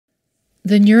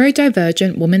The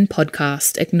Neurodivergent Woman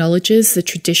podcast acknowledges the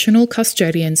traditional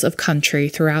custodians of country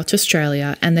throughout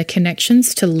Australia and their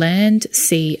connections to land,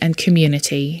 sea, and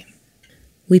community.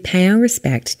 We pay our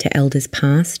respect to elders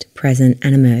past, present,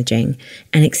 and emerging,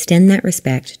 and extend that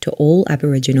respect to all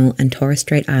Aboriginal and Torres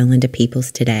Strait Islander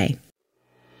peoples today.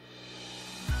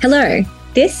 Hello,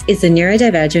 this is the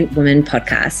Neurodivergent Woman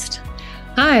podcast.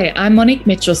 Hi, I'm Monique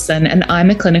Mitchelson, and I'm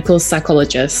a clinical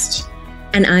psychologist.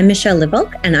 And I'm Michelle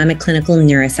Livock, and I'm a clinical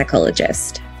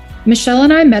neuropsychologist. Michelle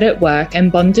and I met at work and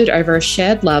bonded over a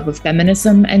shared love of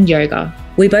feminism and yoga.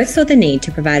 We both saw the need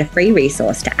to provide a free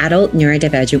resource to adult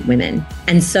neurodivergent women,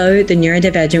 and so the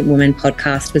Neurodivergent Woman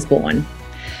podcast was born.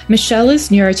 Michelle is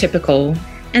neurotypical.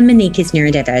 And Monique is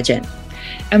neurodivergent.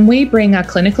 And we bring our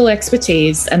clinical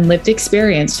expertise and lived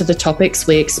experience to the topics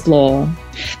we explore.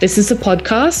 This is a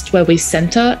podcast where we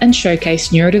centre and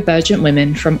showcase neurodivergent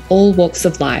women from all walks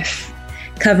of life.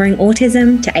 Covering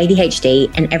autism to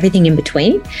ADHD and everything in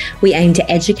between, we aim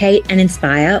to educate and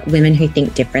inspire women who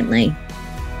think differently.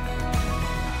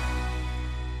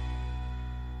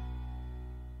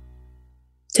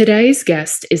 Today's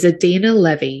guest is Adina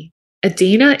Levy.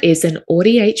 Adina is an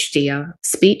ADHDer,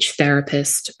 speech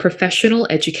therapist, professional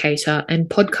educator, and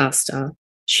podcaster.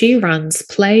 She runs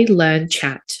Play, Learn,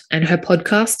 Chat, and her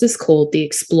podcast is called the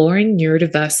Exploring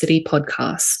Neurodiversity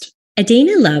Podcast.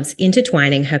 Adina loves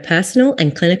intertwining her personal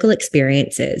and clinical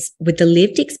experiences with the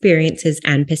lived experiences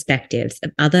and perspectives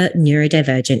of other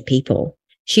neurodivergent people.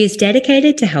 She is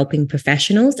dedicated to helping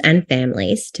professionals and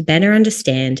families to better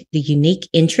understand the unique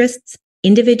interests,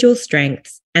 individual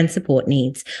strengths, and support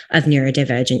needs of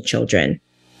neurodivergent children.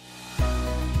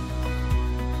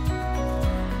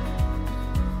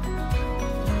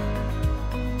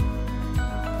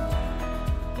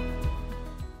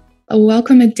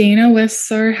 Welcome, Adina. We're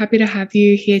so happy to have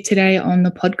you here today on the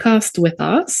podcast with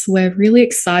us. We're really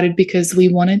excited because we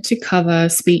wanted to cover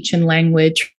speech and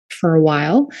language for a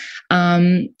while.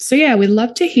 We'd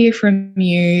love to hear from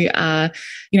you,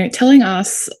 telling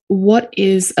us what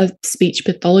is a speech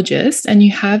pathologist. And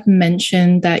you have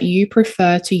mentioned that you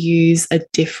prefer to use a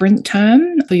different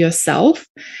term for yourself.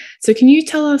 So can you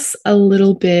tell us a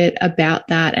little bit about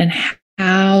that and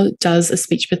how does a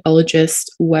speech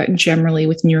pathologist work generally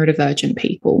with neurodivergent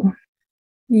people?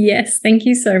 Yes, thank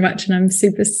you so much. And I'm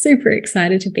super, super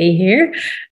excited to be here.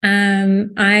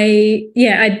 I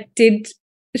did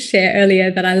share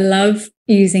earlier that I love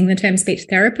using the term speech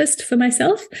therapist for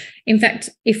myself. In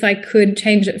fact, if I could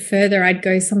change it further, I'd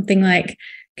go something like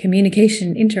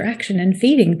communication, interaction, and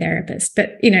feeding therapist.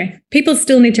 But, people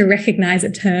still need to recognize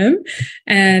a term.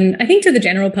 And I think to the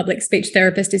general public, speech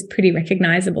therapist is pretty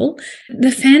recognizable.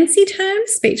 The fancy term,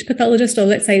 speech pathologist, or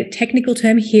let's say technical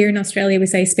term here in Australia, we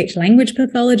say speech language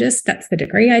pathologist. That's the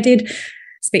degree I did,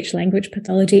 speech language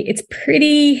pathology. It's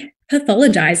pretty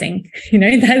pathologizing.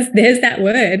 There's that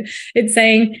word. It's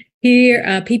saying, here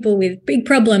are people with big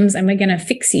problems and we're going to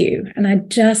fix you. And I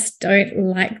just don't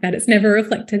like that. It's never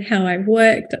reflected how I've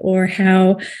worked or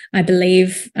how I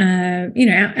believe,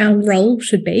 our role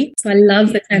should be. So I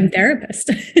love the term therapist.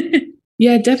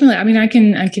 Yeah, definitely. I mean,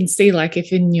 I can see, like,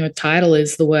 if in your title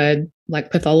is the word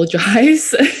like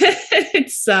pathologize,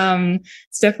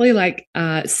 it's definitely like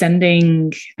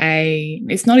sending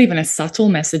it's not even a subtle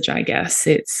message, I guess.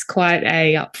 It's quite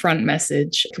a upfront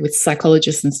message with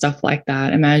psychologists and stuff like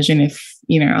that. Imagine if,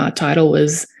 our title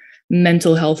was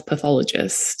mental health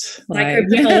pathologist.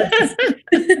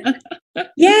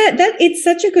 Yeah, it's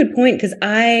such a good point, because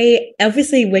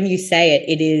obviously when you say it,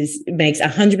 it makes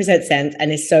 100% sense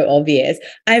and is so obvious.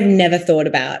 I've never thought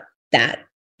about that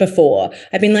before.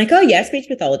 I've been like, oh yeah, speech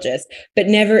pathologist, but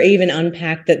never even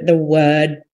unpacked that the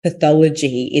word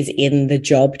pathology is in the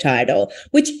job title,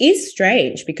 which is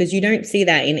strange because you don't see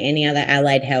that in any other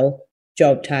allied health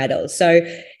job titles. So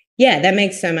yeah, that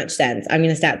makes so much sense. I'm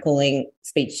going to start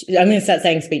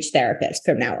saying speech therapist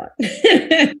from now on.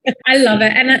 I love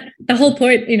it. And the whole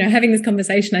point, having this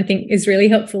conversation, I think is really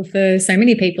helpful for so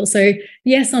many people. So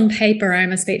yes, on paper,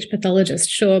 I'm a speech pathologist,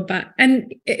 sure.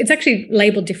 And it's actually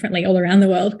labeled differently all around the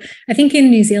world. I think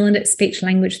in New Zealand, it's speech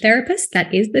language therapist.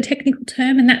 That is the technical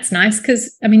term. And that's nice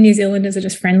because, New Zealanders are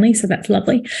just friendly. So that's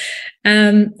lovely. So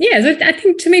I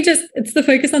think to me, just it's the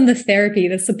focus on the therapy,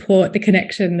 the support, the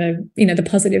connection, the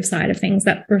positive side of things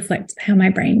that reflects how my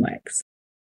brain works.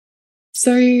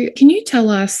 So can you tell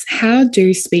us, how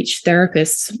do speech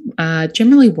therapists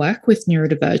generally work with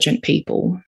neurodivergent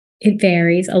people? It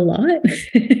varies a lot,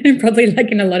 probably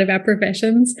like in a lot of our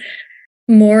professions.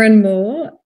 More and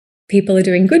more, people are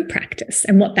doing good practice.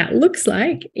 And what that looks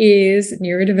like is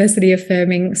neurodiversity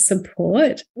affirming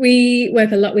support. We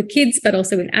work a lot with kids, but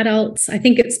also with adults. I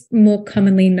think it's more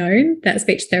commonly known that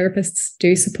speech therapists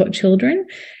do support children.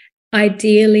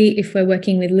 Ideally, if we're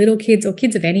working with little kids or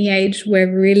kids of any age,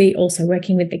 we're really also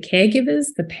working with the caregivers,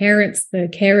 the parents, the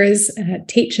carers,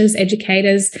 teachers,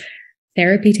 educators,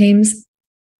 therapy teams.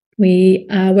 We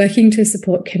are working to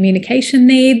support communication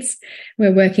needs.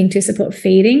 We're working to support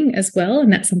feeding as well,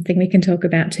 and that's something we can talk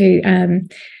about too.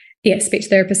 Speech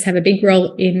therapists have a big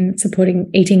role in supporting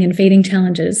eating and feeding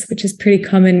challenges, which is pretty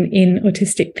common in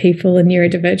autistic people and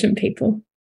neurodivergent people.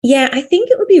 Yeah, I think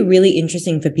it would be really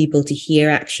interesting for people to hear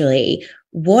actually,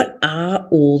 what are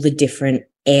all the different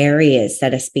areas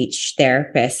that a speech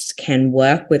therapist can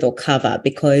work with or cover?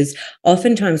 Because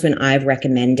oftentimes when I've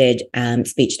recommended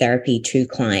speech therapy to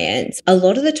clients, a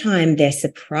lot of the time they're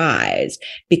surprised,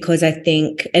 because I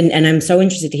think, and I'm so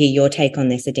interested to hear your take on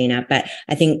this, Adina, but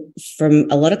I think from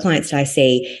a lot of clients that I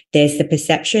see, there's the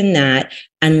perception that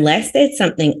unless there's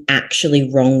something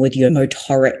actually wrong with your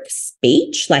motoric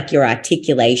speech, like your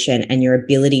articulation and your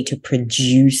ability to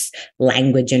produce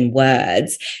language and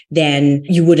words, then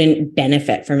you wouldn't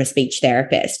benefit from a speech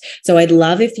therapist. So I'd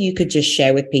love if you could just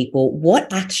share with people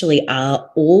what actually are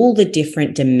all the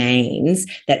different domains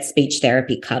that speech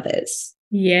therapy covers.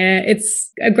 Yeah, it's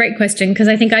a great question, because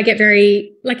I think I get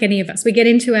very, like any of us, we get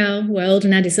into our world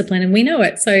and our discipline and we know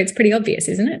it. So it's pretty obvious,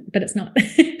 isn't it? But it's not.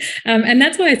 And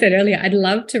that's why I said earlier, I'd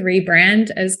love to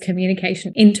rebrand as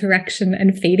communication, interaction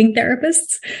and feeding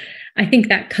therapists. I think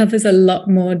that covers a lot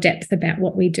more depth about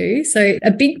what we do. So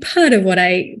a big part of what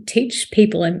I teach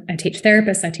people, and I teach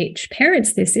therapists, I teach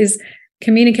parents, this is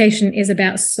communication is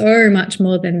about so much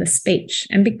more than the speech.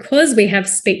 And because we have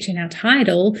speech in our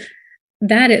title,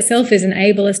 that itself is an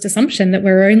ableist assumption that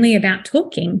we're only about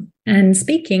talking and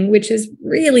speaking, which is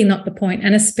really not the point.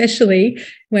 And especially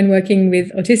when working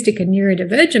with autistic and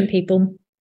neurodivergent people,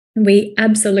 we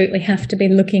absolutely have to be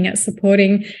looking at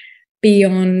supporting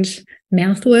beyond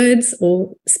mouth words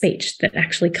or speech that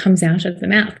actually comes out of the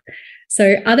mouth.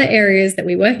 So other areas that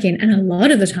we work in, and a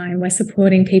lot of the time we're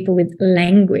supporting people with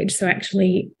language, so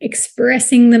actually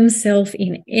expressing themselves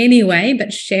in any way,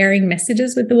 but sharing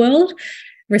messages with the world.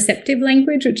 Receptive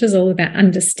language, which is all about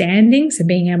understanding, so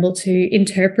being able to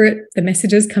interpret the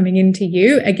messages coming into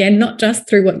you, again, not just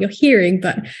through what you're hearing,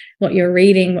 but what you're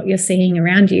reading, what you're seeing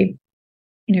around you,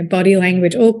 body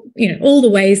language, or all the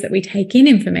ways that we take in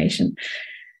information.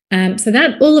 So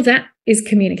that all of that is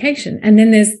communication. And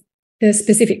then there's the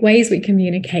specific ways we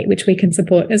communicate, which we can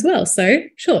support as well. So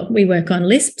sure, we work on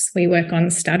lisps, we work on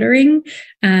stuttering,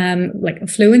 like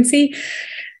fluency.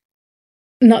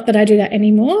 Not that I do that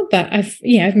anymore, but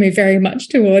I've moved very much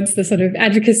towards the sort of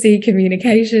advocacy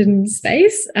communication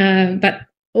space. But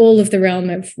all of the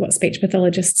realm of what speech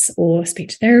pathologists or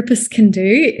speech therapists can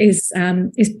do is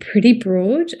pretty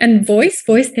broad. And voice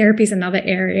therapy is another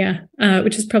area,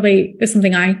 which is probably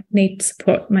something I need to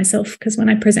support myself, because when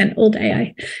I present all day,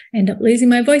 I end up losing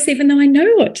my voice, even though I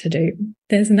know what to do.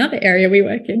 There's another area we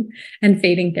work in, and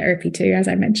feeding therapy too, as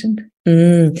I mentioned.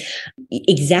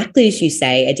 Exactly as you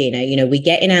say, Adina, we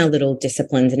get in our little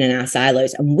disciplines and in our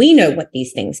silos, and we know what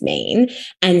these things mean.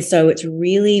 And so it's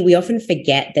really, we often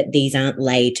forget that these aren't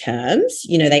lay terms.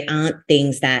 They aren't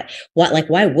things that,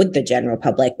 why would the general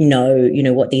public know,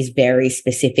 what these very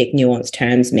specific nuanced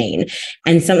terms mean?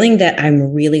 And something that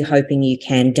I'm really hoping you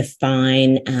can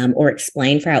define or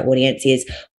explain for our audience is,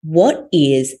 what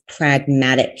is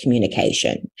pragmatic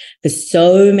communication? Because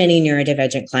so many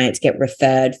neurodivergent clients get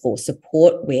referred for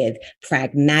support with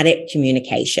pragmatic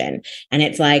communication. And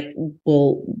it's like,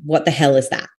 well, what the hell is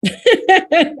that?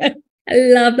 I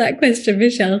love that question,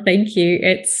 Michelle. Thank you.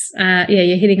 It's,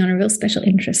 you're hitting on a real special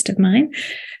interest of mine.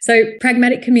 So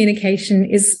pragmatic communication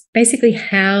is basically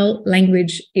how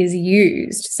language is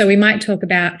used. So we might talk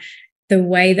about the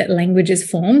way that language is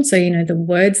formed. So, the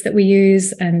words that we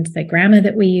use and the grammar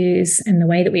that we use and the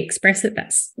way that we express it,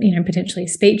 that's, potentially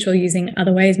speech, or using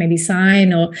other ways, maybe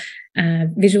sign or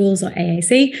visuals or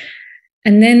AAC.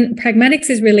 And then pragmatics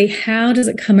is really, how does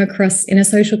it come across in a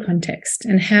social context?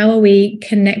 And how are we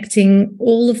connecting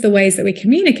all of the ways that we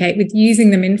communicate with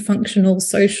using them in functional,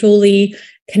 socially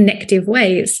connective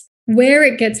ways? Where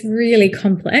it gets really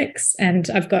complex, and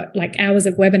I've got like hours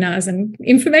of webinars and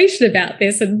information about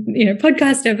this, and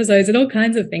podcast episodes and all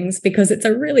kinds of things, because it's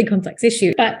a really complex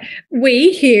issue. But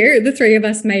we here, the three of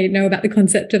us, may know about the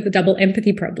concept of the double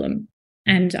empathy problem.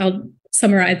 And I'll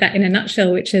summarize that in a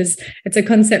nutshell, which is, it's a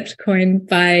concept coined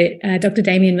by Dr.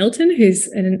 Damien Milton, who's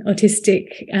an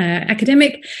autistic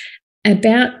academic,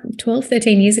 about 12,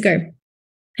 13 years ago.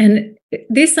 And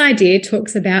this idea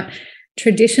talks about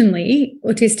traditionally,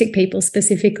 autistic people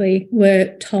specifically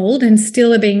were told and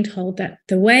still are being told that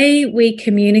the way we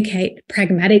communicate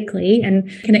pragmatically and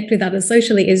connect with others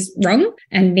socially is wrong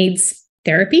and needs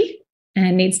therapy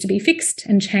and needs to be fixed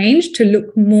and changed to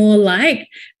look more like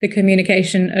the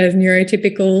communication of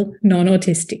neurotypical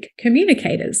non-autistic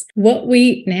communicators. What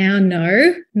we now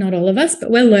know, not all of us, but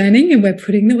we're learning and we're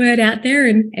putting the word out there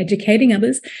and educating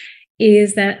others,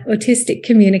 is that autistic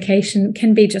communication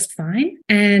can be just fine.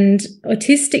 And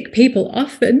autistic people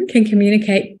often can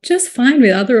communicate just fine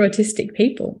with other autistic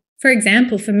people. For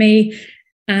example, for me,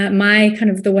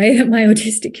 the way that my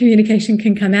autistic communication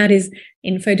can come out is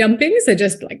info dumping. So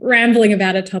just like rambling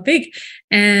about a topic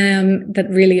that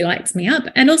really lights me up.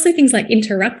 And also things like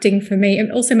interrupting for me. It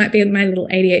also might be my little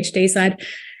ADHD side.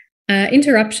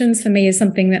 Interruptions for me is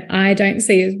something that I don't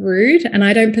see as rude, and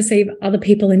I don't perceive other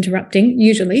people interrupting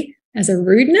usually as a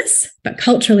rudeness, but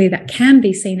culturally that can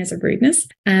be seen as a rudeness.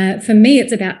 For me,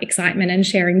 it's about excitement and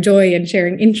sharing joy and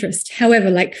sharing interest. However,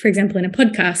 like for example, in a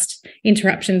podcast,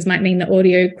 interruptions might mean the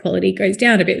audio quality goes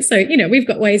down a bit. So, we've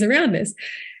got ways around this.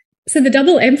 So the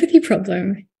double empathy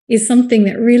problem is something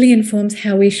that really informs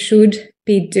how we should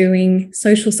be doing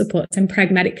social supports and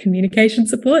pragmatic communication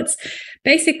supports,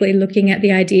 basically looking at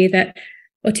the idea that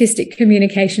autistic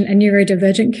communication and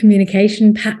neurodivergent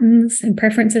communication patterns and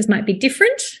preferences might be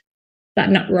different, but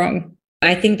not wrong.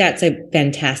 I think that's a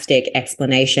fantastic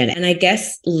explanation, and I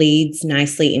guess leads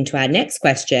nicely into our next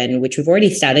question, which we've already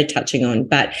started touching on,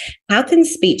 but how can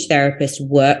speech therapists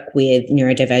work with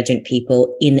neurodivergent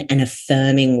people in an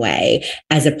affirming way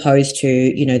as opposed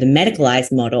to, the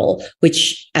medicalized model,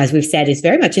 which, as we've said, is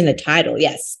very much in the title.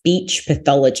 Yes, speech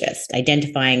pathologist,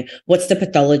 identifying what's the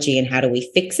pathology and how do we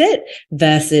fix it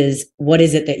versus what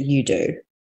is it that you do?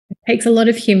 It takes a lot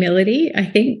of humility, I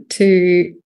think,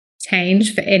 to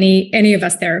change for any of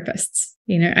us therapists.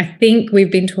 I think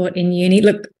we've been taught in uni.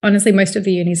 Look, honestly, most of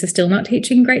the unis are still not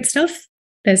teaching great stuff.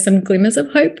 There's some glimmers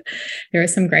of hope. There are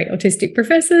some great autistic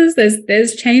professors.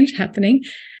 There's change happening.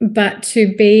 But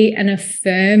to be an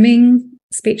affirming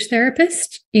speech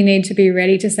therapist, you need to be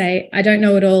ready to say, I don't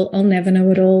know it all. I'll never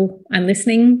know it all. I'm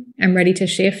listening. I'm ready to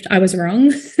shift. I was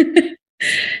wrong.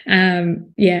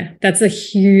 That's a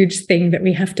huge thing that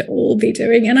we have to all be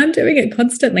doing. And I'm doing it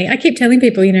constantly. I keep telling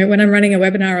people, when I'm running a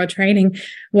webinar or training,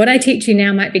 what I teach you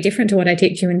now might be different to what I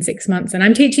teach you in 6 months. And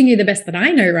I'm teaching you the best that I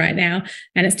know right now.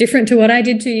 And it's different to what I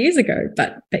did 2 years ago.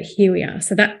 But here we are.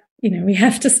 So that, we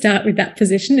have to start with that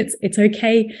position. It's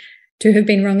okay to have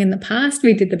been wrong in the past.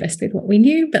 We did the best with what we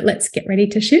knew, but let's get ready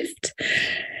to shift.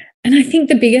 And I think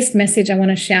the biggest message I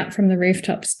want to shout from the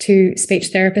rooftops to speech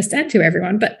therapists and to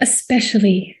everyone, but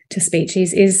especially to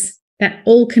speechies, is that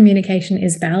all communication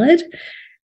is valid,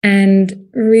 and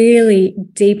really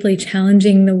deeply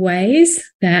challenging the ways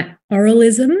that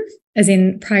oralism, as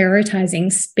in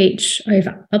prioritizing speech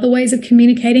over other ways of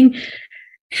communicating,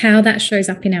 how that shows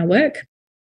up in our work.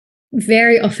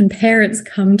 Very often parents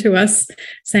come to us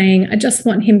saying, I just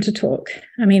want him to talk.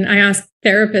 I mean, I ask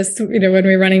therapists, when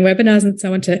we're running webinars and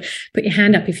so on, to put your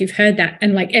hand up if you've heard that.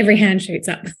 And like every hand shoots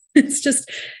up.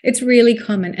 It's really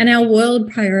common. And our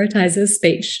world prioritizes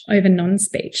speech over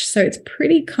non-speech. So it's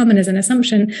pretty common as an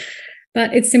assumption,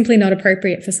 but it's simply not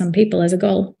appropriate for some people as a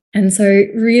goal. And so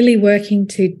really working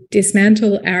to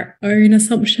dismantle our own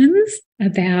assumptions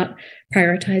about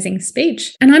prioritizing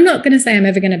speech. And I'm not going to say I'm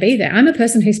ever going to be there. I'm a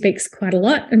person who speaks quite a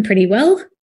lot and pretty well,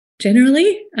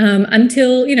 generally,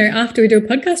 until, after we do a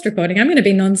podcast recording, I'm going to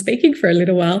be non-speaking for a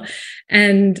little while.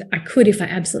 And I could if I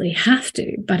absolutely have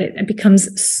to, but it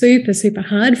becomes super, super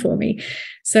hard for me.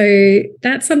 So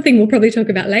that's something we'll probably talk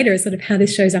about later, is sort of how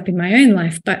this shows up in my own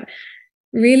life. But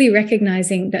really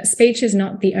recognizing that speech is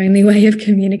not the only way of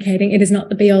communicating. It is not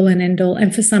the be all and end all.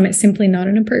 And for some, it's simply not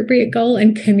an appropriate goal.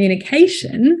 And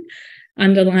communication,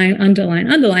 underline,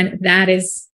 that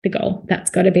is the goal.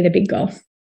 That's got to be the big goal.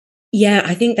 Yeah,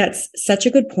 I think that's such a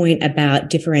good point about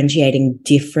differentiating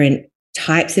different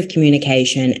types of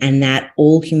communication and that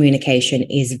all communication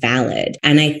is valid.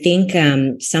 And I think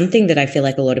something that I feel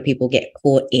like a lot of people get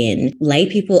caught in, lay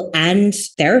people and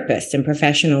therapists and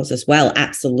professionals as well,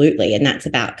 absolutely. And that's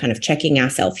about kind of checking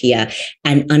ourselves here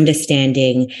and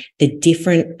understanding the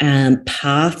different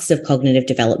paths of cognitive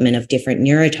development of different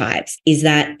neurotypes, is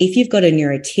that if you've got a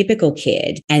neurotypical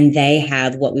kid and they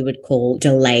have what we would call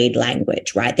delayed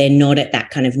language, right? They're not at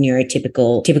that kind of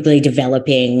neurotypical, typically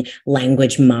developing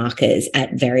language markers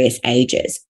at various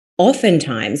ages.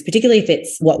 Oftentimes, particularly if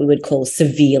it's what we would call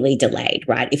severely delayed,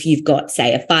 right? If you've got,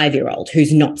 say, a 5-year-old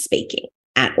who's not speaking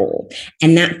at all,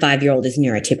 and that 5-year-old is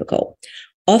neurotypical,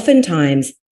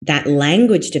 oftentimes that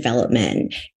language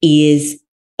development is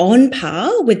on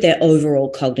par with their overall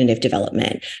cognitive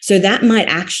development. So that might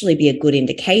actually be a good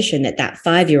indication that that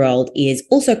 5-year-old is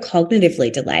also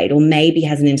cognitively delayed, or maybe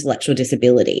has an intellectual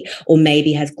disability, or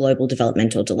maybe has global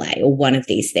developmental delay, or one of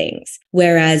these things.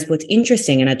 Whereas what's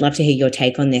interesting, and I'd love to hear your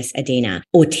take on this, Adina,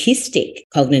 autistic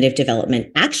cognitive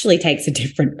development actually takes a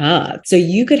different path. So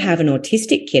you could have an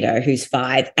autistic kiddo who's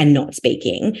 5 and not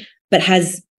speaking, but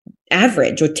has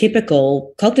average or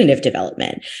typical cognitive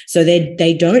development. So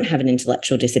they don't have an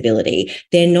intellectual disability.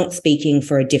 They're not speaking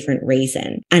for a different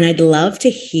reason. And I'd love to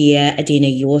hear, Adina,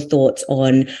 your thoughts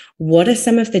on what are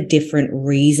some of the different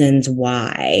reasons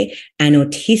why an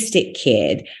autistic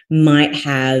kid might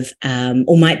have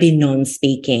or might be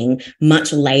non-speaking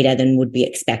much later than would be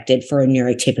expected for a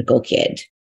neurotypical kid.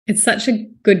 It's such a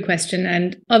good question,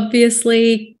 and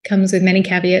obviously comes with many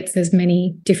caveats. There's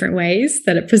many different ways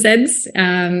that it presents,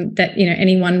 that,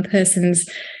 any one person's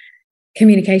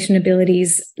communication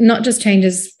abilities not just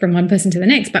changes from one person to the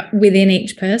next, but within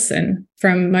each person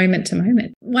from moment to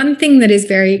moment. One thing that is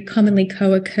very commonly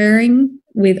co-occurring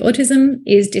with autism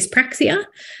is dyspraxia,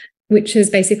 which is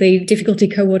basically difficulty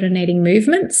coordinating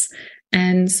movements.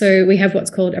 And so we have what's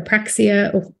called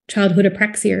apraxia, or childhood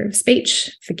apraxia of speech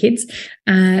for kids,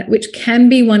 which can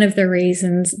be one of the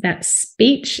reasons that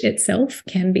speech itself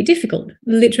can be difficult.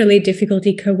 Literally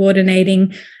difficulty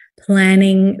coordinating,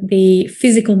 planning the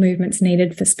physical movements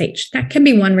needed for speech. That can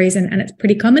be one reason, and it's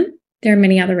pretty common. There are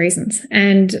many other reasons.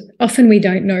 And often we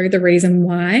don't know the reason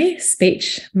why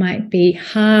speech might be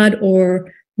hard or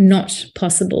not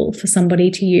possible for somebody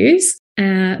to use.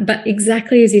 But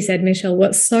exactly as you said, Michelle,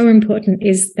 what's so important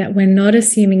is that we're not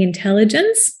assuming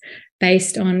intelligence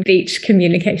based on speech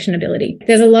communication ability.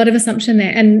 There's a lot of assumption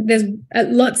there, and there's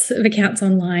lots of accounts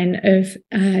online of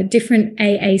different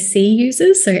AAC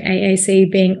users, so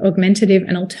AAC being augmentative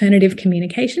and alternative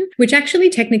communication, which actually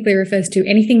technically refers to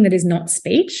anything that is not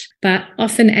speech, but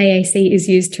often AAC is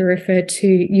used to refer to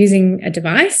using a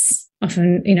device.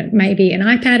 Often, maybe an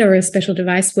iPad or a special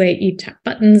device where you tap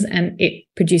buttons and it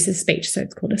produces speech. So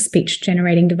it's called a speech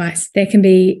generating device. There can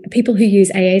be people who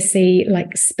use AAC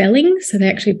like spelling. So they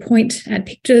actually point at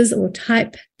pictures or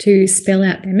type to spell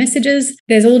out their messages.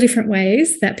 There's all different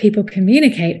ways that people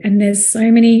communicate. And there's so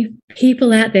many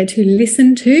people out there to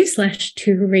listen to /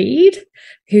 to read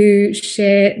who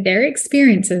share their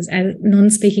experiences as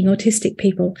non-speaking autistic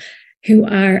people, who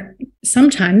are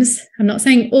sometimes, I'm not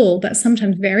saying all, but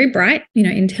sometimes very bright,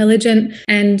 intelligent,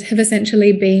 and have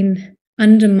essentially been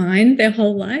undermined their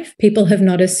whole life. People have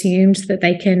not assumed that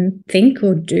they can think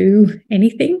or do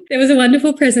anything. There was a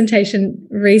wonderful presentation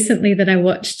recently that I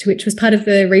watched, which was part of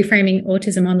the Reframing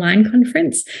Autism Online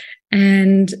conference.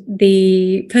 And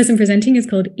the person presenting is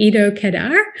called Ido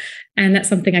Kedar. And that's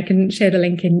something I can share the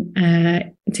link in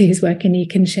to his work, and you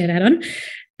can share that on.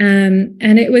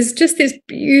 And it was just this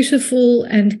beautiful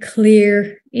and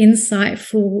clear,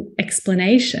 insightful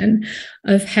explanation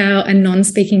of how a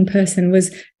non-speaking person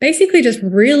was basically just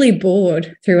really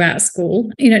bored throughout school.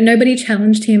 Nobody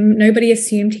challenged him. Nobody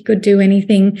assumed he could do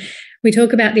anything. We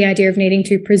talk about the idea of needing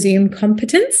to presume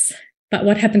competence. But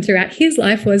what happened throughout his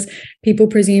life was people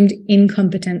presumed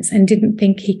incompetence and didn't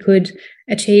think he could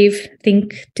achieve,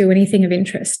 think, do anything of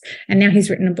interest. And now he's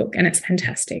written a book and it's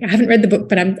fantastic. I haven't read the book,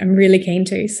 but I'm really keen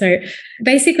to. So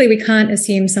basically we can't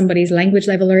assume somebody's language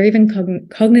level or even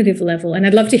cognitive level. And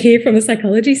I'd love to hear from the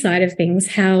psychology side of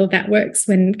things how that works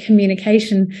when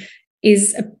communication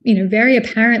is, very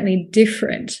apparently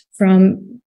different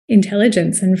from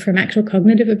intelligence and from actual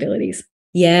cognitive abilities.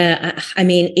 Yeah, I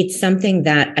mean, it's something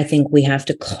that I think we have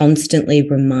to constantly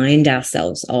remind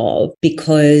ourselves of,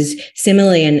 because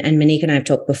similarly, and Monique and I have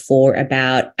talked before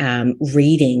about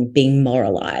reading being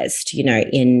moralized,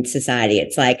 in society.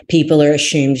 It's like people are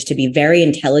assumed to be very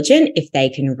intelligent if they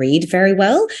can read very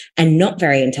well, and not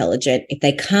very intelligent if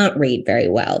they can't read very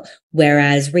well.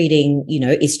 Whereas reading,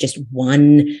 is just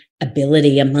one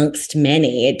ability amongst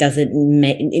many. It doesn't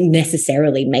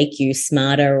necessarily make you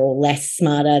smarter or less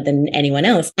smarter than anyone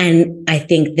else. And I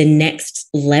think the next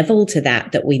level to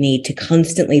that we need to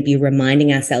constantly be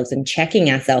reminding ourselves and checking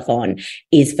ourselves on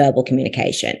is verbal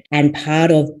communication. And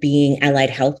part of being allied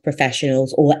health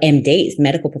professionals, or MDs,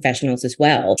 medical professionals as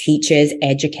well, teachers,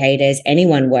 educators,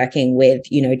 anyone working with,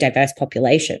 diverse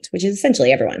populations, which is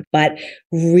essentially everyone, but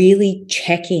really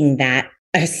checking that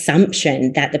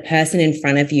assumption that the person in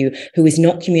front of you who is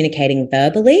not communicating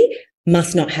verbally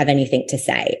must not have anything to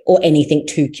say or anything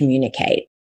to communicate.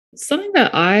 Something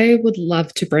that I would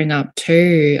love to bring up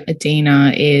too,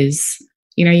 Adina, is,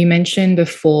 you mentioned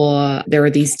before there are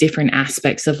these different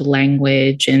aspects of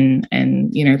language and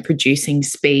producing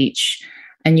speech.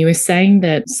 And you were saying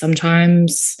that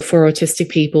sometimes for autistic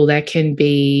people, there can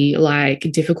be like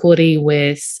difficulty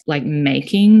with like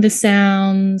making the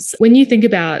sounds. When you think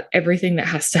about everything that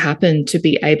has to happen to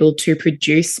be able to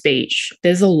produce speech,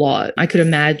 there's a lot. I could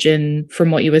imagine from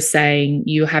what you were saying,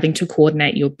 you having to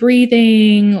coordinate your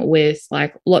breathing with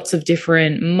like lots of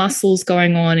different muscles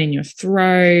going on in your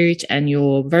throat and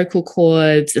your vocal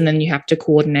cords. And then you have to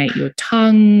coordinate your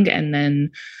tongue and then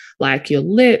like your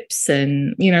lips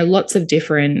and, you know, lots of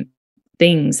different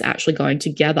things actually going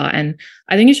together. And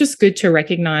I think it's just good to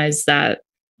recognize that,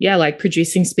 yeah, like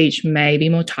producing speech may be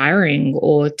more tiring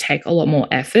or take a lot more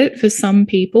effort for some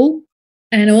people.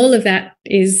 And all of that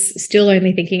is still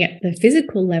only thinking at the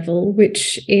physical level,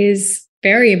 which is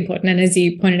very important. And as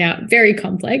you pointed out, very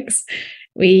complex.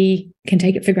 We can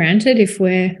take it for granted if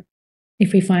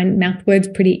we find mouth words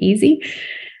pretty easy.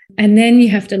 And then you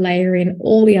have to layer in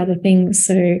all the other things.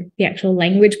 So the actual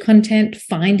language content,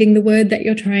 finding the word that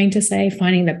you're trying to say,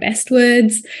 finding the best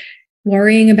words,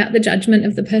 worrying about the judgment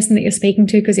of the person that you're speaking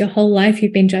to, because your whole life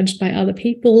you've been judged by other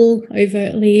people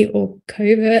overtly or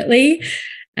covertly,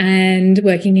 and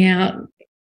working out,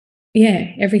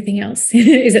 everything else.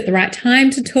 Is it the right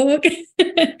time to talk?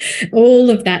 All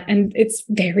of that. And it's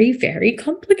very, very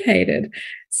complicated.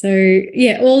 So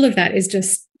all of that is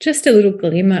just a little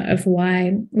glimmer of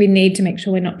why we need to make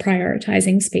sure we're not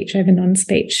prioritizing speech over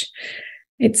non-speech.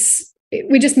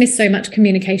 We just miss so much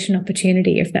communication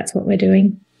opportunity if that's what we're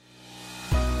doing.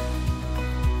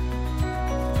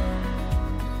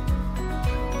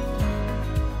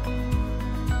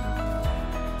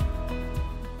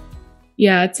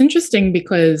 Yeah, it's interesting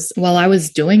because while I was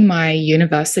doing my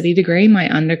university degree,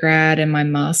 my undergrad and my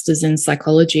master's in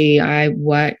psychology, I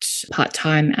worked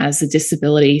part-time as a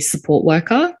disability support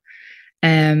worker.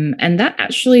 And that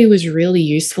actually was really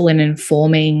useful in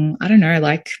informing, I don't know,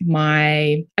 like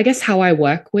I guess how I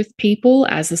work with people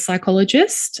as a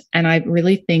psychologist. And I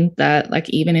really think that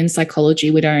like even in psychology,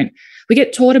 we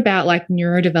get taught about like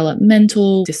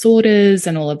neurodevelopmental disorders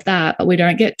and all of that, but we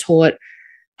don't get taught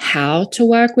how to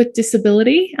work with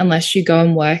disability unless you go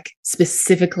and work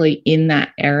specifically in that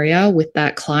area with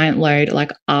that client load,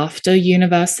 like after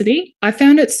university. I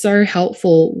found it so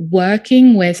helpful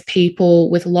working with people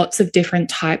with lots of different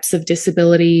types of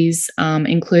disabilities,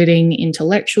 including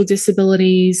intellectual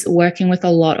disabilities, working with a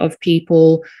lot of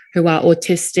people who are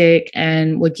autistic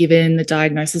and were given the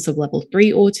diagnosis of level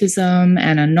 3 autism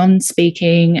and are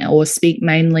non-speaking or speak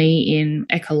mainly in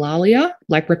echolalia,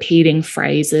 like repeating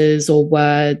phrases or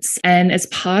words. And as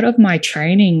part of my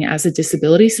training as a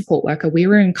disability support worker, we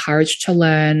were encouraged to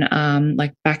learn,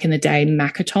 like back in the day,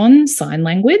 Makaton sign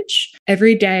language.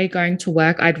 Every day going to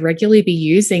work, I'd regularly be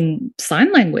using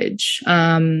sign language,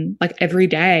 like every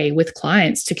day with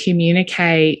clients to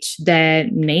communicate their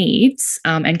needs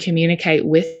and communicate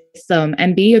with them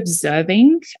and be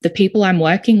observing the people I'm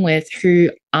working with who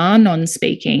are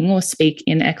non-speaking or speak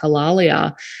in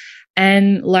echolalia.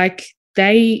 And like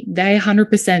they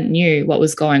 100% knew what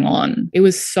was going on. It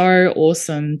was so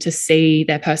awesome to see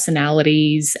their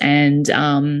personalities and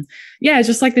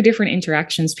just like the different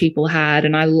interactions people had.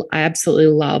 And I absolutely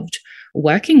loved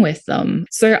working with them.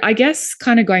 So I guess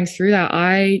kind of going through that,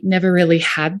 I never really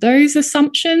had those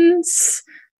assumptions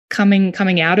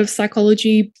coming out of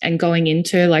psychology and going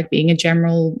into like being a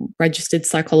general registered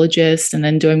psychologist and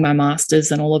then doing my master's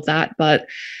and all of that. But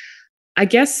I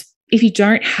guess if you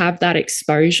don't have that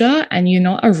exposure and you're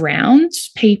not around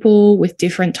people with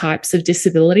different types of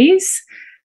disabilities,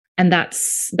 and that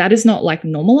is not like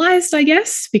normalized, I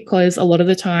guess, because a lot of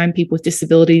the time people with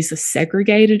disabilities are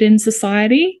segregated in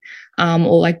society,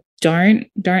 or like don't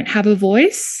have a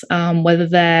voice, whether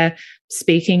they're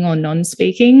speaking or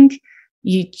non-speaking.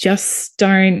 You just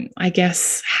don't, I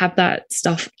guess, have that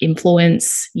stuff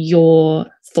influence your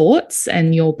thoughts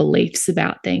and your beliefs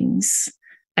about things.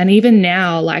 And even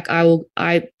now, like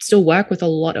I still work with a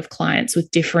lot of clients with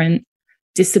different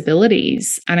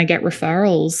disabilities and I get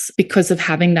referrals because of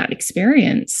having that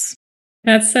experience.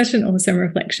 That's such an awesome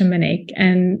reflection, Monique.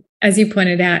 And as you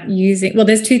pointed out,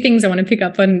 there's two things I want to pick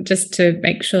up on just to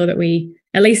make sure that we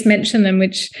at least mention them,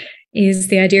 which is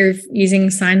the idea of using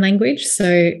sign language.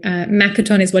 So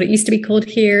Makaton is what it used to be called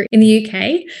here in the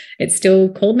UK. It's still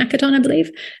called Makaton, I believe.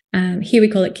 Here we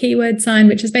call it keyword sign,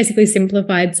 which is basically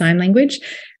simplified sign language.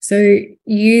 So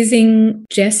using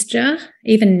gesture,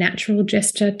 even natural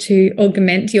gesture, to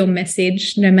augment your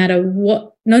message, no matter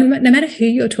who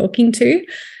you're talking to,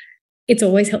 it's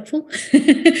always helpful.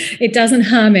 It doesn't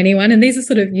harm anyone. And these are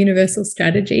sort of universal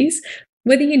strategies.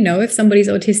 Whether you know if somebody's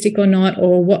autistic or not,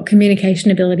 or what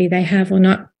communication ability they have or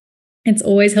not, it's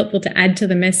always helpful to add to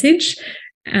the message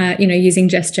using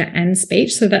gesture and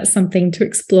speech. So that's something to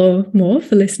explore more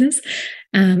for listeners.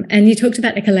 And you talked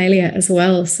about echolalia as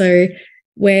well. So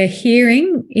we're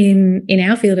hearing in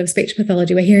our field of speech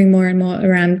pathology, we're hearing more and more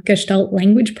around Gestalt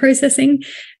language processing,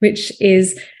 which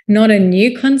is not a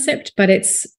new concept, but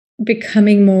it's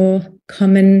becoming more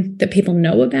common that people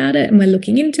know about it, and we're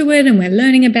looking into it and we're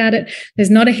learning about it. There's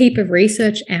not a heap of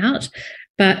research out,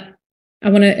 but I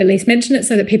want to at least mention it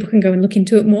so that people can go and look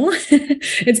into it more.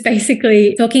 It's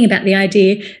basically talking about the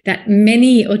idea that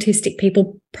many autistic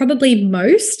people, probably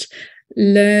most,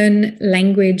 learn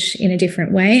language in a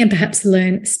different way, and perhaps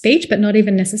learn speech, but not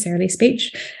even necessarily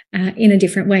speech, in a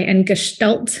different way. And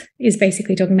Gestalt is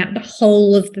basically talking about the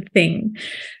whole of the thing.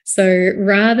 So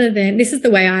rather than, this is the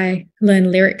way I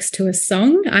learn lyrics to a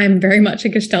song. I'm very much a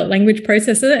Gestalt language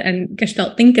processor and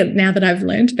Gestalt thinker now that I've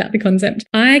learned about the concept.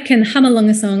 I can hum along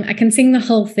a song. I can sing the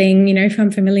whole thing, if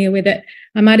I'm familiar with it.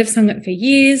 I might have sung it for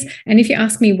years. And if you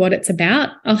ask me what it's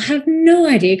about, I'll have no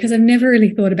idea because I've never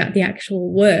really thought about the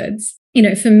actual words.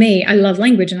 For me, I love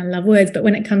language and I love words, but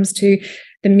when it comes to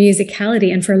the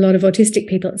musicality, and for a lot of autistic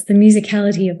people, it's the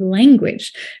musicality of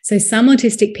language. So some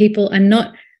autistic people are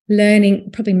not learning,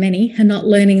 probably many are not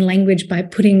learning language by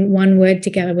putting one word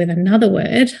together with another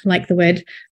word, like the word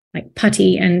like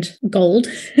putty and gold,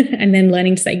 and then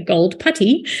learning to say gold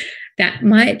putty. That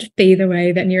might be the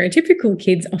way that neurotypical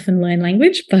kids often learn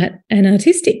language, but an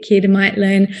autistic kid might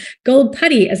learn gold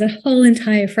putty as a whole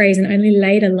entire phrase and only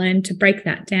later learn to break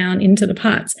that down into the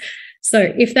parts.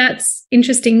 So if that's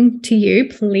interesting to you,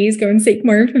 please go and seek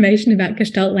more information about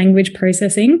Gestalt language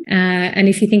processing. And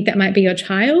if you think that might be your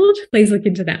child, please look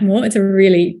into that more. It's a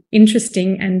really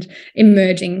interesting and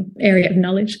emerging area of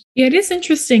knowledge. Yeah, it is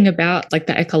interesting about like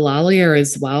the echolalia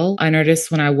as well. I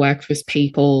noticed when I worked with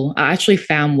people, I actually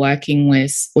found working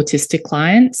with autistic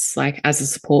clients, like as a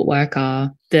support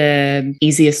worker, the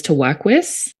easiest to work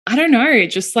with. I don't know, it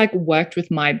just like worked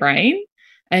with my brain.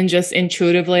 And just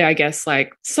intuitively, I guess,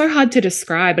 like so hard to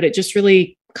describe, but it just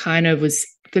really kind of was,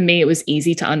 for me, it was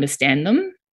easy to understand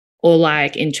them or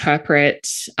like interpret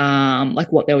like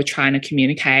what they were trying to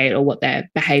communicate or what their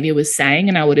behavior was saying.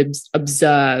 And I would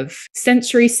observe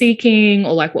sensory seeking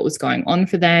or like what was going on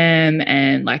for them.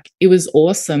 And like, it was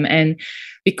awesome. And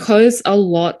because a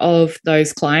lot of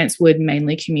those clients would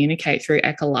mainly communicate through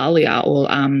echolalia or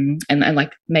and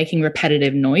like making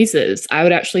repetitive noises, I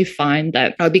would actually find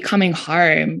that I would be coming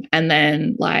home and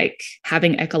then like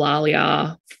having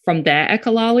echolalia from their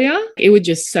echolalia, it would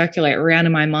just circulate around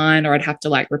in my mind, or I'd have to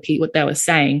like repeat what they were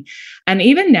saying. And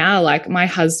even now, like my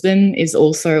husband is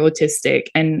also autistic,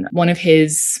 and one of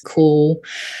his cool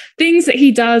things that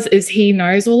he does is he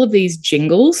knows all of these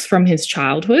jingles from his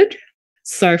childhood.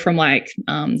 So from like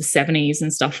the 70s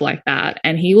and stuff like that.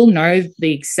 And he will know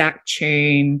the exact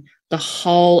tune, the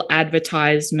whole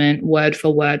advertisement, word for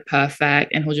word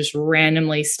perfect. And he'll just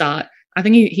randomly start. I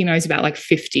think he knows about like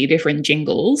 50 different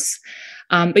jingles.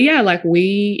 But yeah, like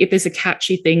if there's a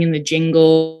catchy thing in the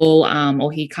jingle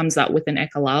or he comes up with an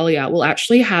echolalia, we'll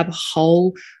actually have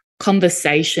whole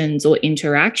conversations or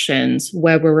interactions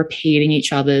where we're repeating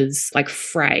each other's like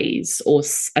phrase or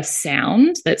a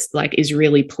sound that's like is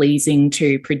really pleasing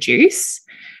to produce,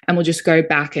 and we'll just go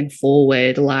back and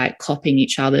forward like copying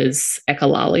each other's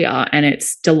echolalia, and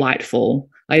it's delightful.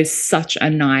 Like, it's such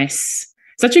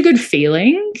a good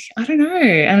feeling. I don't know.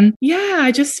 And yeah,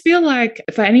 I just feel like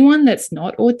for anyone that's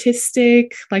not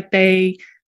autistic, like they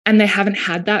haven't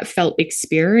had that felt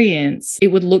experience, it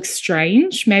would look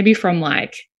strange maybe from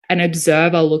like an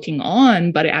observer looking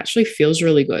on, but it actually feels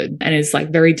really good and is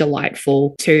like very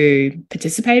delightful to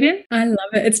participate in. I love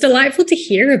it. It's delightful to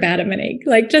hear about it, Monique.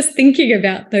 Like just thinking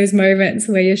about those moments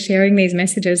where you're sharing these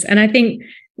messages. And I think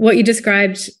what you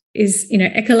described is,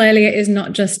 echolalia is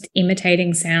not just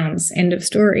imitating sounds, end of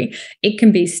story. It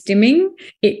can be stimming,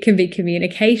 it can be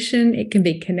communication, it can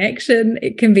be connection,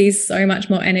 it can be so much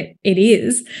more, and it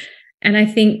is. And I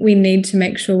think we need to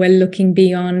make sure we're looking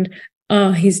beyond,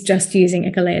 oh, he's just using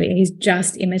echolalia, he's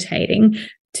just imitating,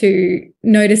 to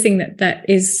noticing that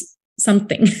is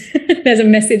something. There's a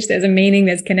message, there's a meaning,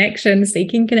 there's connection,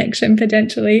 seeking connection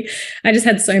potentially. I just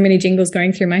had so many jingles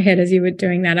going through my head as you were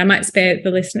doing that. I might spare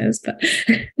the listeners, but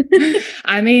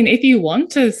I mean, if you want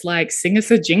to like sing us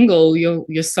a jingle,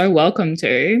 you're so welcome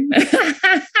to.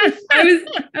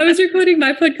 I was recording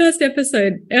my podcast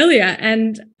episode earlier,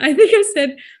 and I think I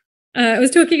said I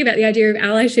was talking about the idea of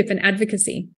allyship and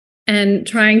advocacy and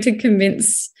trying to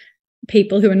convince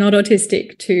people who are not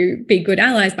autistic to be good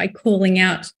allies by calling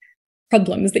out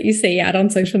problems that you see out on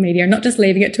social media and not just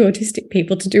leaving it to autistic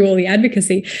people to do all the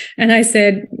advocacy. And I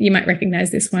said, you might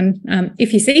recognize this one.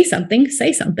 If you see something,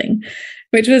 say something,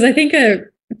 which was, I think, a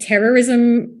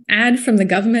terrorism ad from the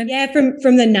government. Yeah,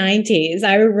 from the 90s.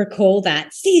 I recall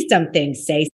that. See something,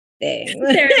 say something.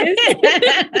 There it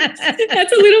is.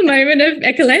 That's a little moment of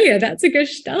echolalia. That's a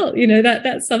gestalt,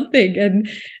 that's something. And,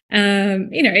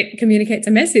 it communicates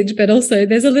a message, but also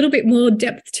there's a little bit more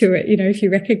depth to it, if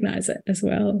you recognize it as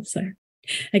well. So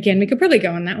again, we could probably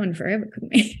go on that one forever,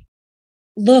 couldn't we?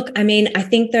 Look, I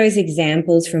think those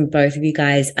examples from both of you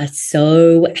guys are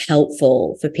so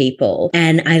helpful for people.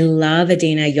 And I love,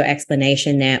 Adina, your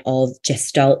explanation there of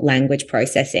gestalt language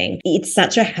processing. It's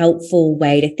such a helpful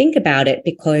way to think about it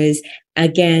because,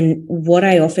 again, what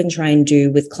I often try and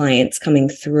do with clients coming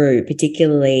through,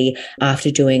 particularly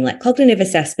after doing like cognitive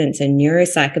assessments and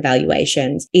neuropsych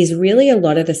evaluations, is really a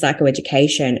lot of the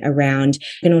psychoeducation around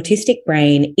an autistic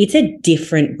brain. It's a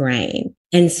different brain.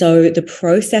 And so the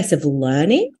process of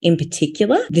learning in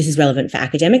particular, this is relevant for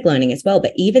academic learning as well,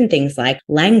 but even things like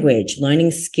language,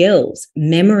 learning skills,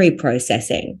 memory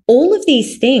processing, all of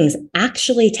these things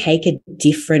actually take a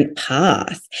different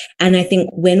path. And I think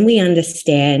when we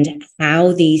understand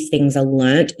how these things are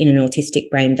learnt in an autistic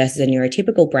brain versus a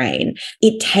neurotypical brain,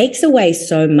 it takes away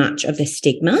so much of the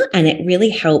stigma and it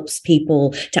really helps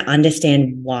people to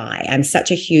understand why. I'm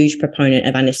such a huge proponent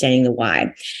of understanding the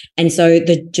why. And so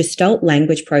the gestalt language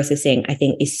processing, I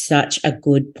think, is such a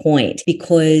good point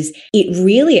because it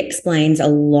really explains a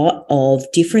lot of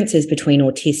differences between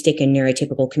autistic and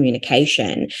neurotypical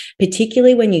communication,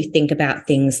 particularly when you think about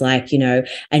things like, a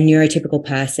neurotypical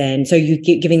person. So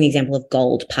you're giving the example of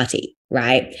gold putty,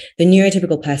 right? The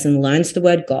neurotypical person learns the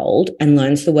word gold and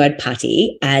learns the word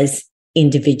putty as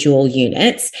individual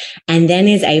units and then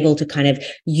is able to kind of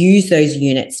use those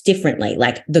units differently,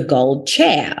 like the gold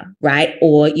chair, right?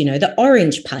 Or, the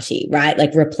orange putty, right?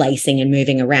 Like replacing and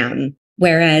moving around.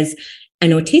 Whereas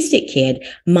an autistic kid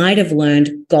might have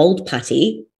learned gold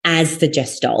putty as the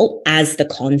gestalt, as the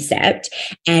concept.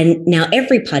 And now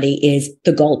every putty is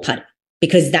the gold putty,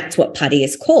 because that's what putty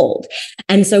is called.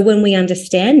 And so when we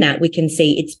understand that, we can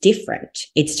see it's different.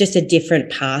 It's just a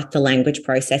different path to language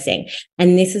processing.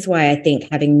 And this is why I think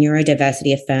having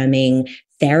neurodiversity affirming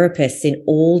therapists in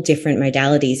all different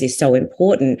modalities is so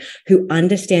important, who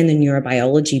understand the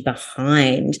neurobiology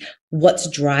behind what's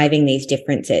driving these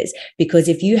differences. Because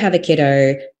if you have a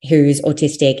kiddo who's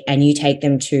autistic and you take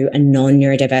them to a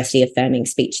non-neurodiversity affirming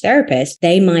speech therapist,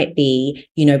 they might be,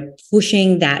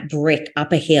 pushing that brick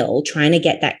up a hill, trying to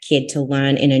get that kid to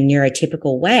learn in a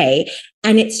neurotypical way.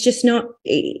 And it's just not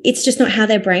how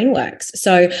their brain works.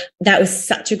 So that was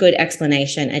such a good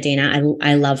explanation, Adina.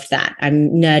 I loved that. I'm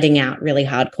nerding out really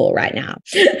hardcore right now.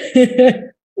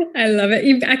 I love it.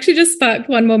 You've actually just sparked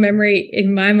one more memory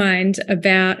in my mind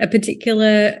about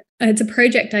it's a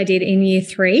project I did in year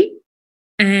 3,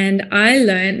 and I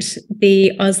learnt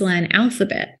the Auslan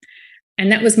alphabet.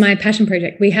 And that was my passion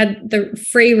project. We had the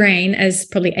free reign as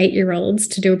probably 8-year-olds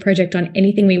to do a project on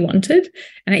anything we wanted.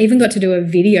 And I even got to do a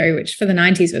video, which for the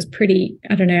 90s was pretty,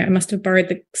 I don't know, I must have borrowed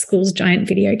the school's giant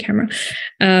video camera.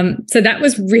 So that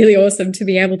was really awesome to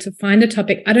be able to find a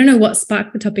topic. I don't know what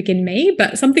sparked the topic in me,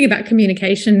 but something about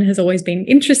communication has always been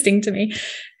interesting to me.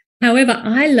 However,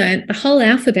 I learned the whole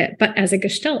alphabet, but as a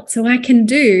gestalt. So I can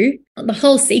do the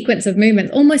whole sequence of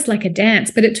movements, almost like a dance,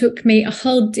 but it took me a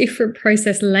whole different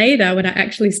process later when I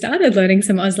actually started learning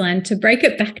some Auslan to break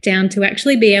it back down to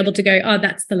actually be able to go, oh,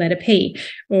 that's the letter P,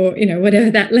 or,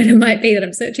 whatever that letter might be that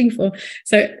I'm searching for.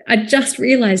 So I just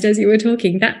realized as you were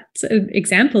talking, that's an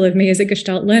example of me as a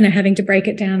gestalt learner having to break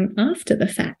it down after the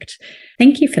fact.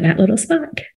 Thank you for that little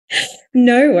spark.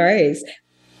 No worries.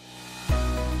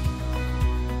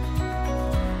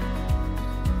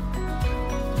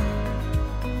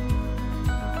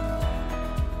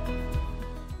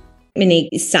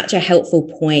 Monique, such a helpful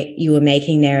point you were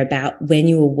making there about when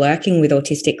you were working with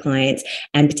autistic clients,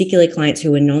 and particularly clients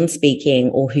who were non-speaking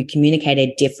or who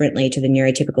communicated differently to the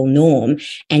neurotypical norm,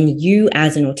 and you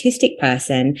as an autistic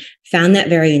person found that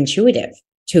very intuitive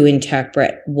to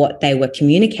interpret what they were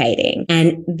communicating.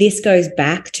 And this goes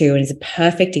back to, and is a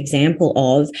perfect example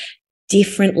of,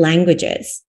 different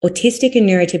languages. Autistic and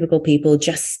neurotypical people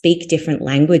just speak different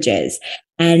languages.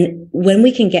 And when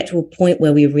we can get to a point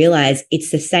where we realize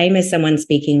it's the same as someone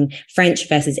speaking French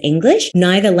versus English,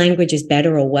 neither language is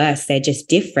better or worse, they're just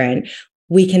different,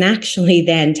 we can actually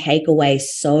then take away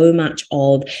so much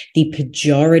of the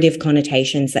pejorative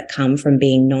connotations that come from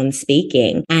being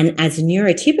non-speaking. And as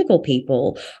neurotypical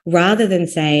people, rather than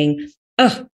saying,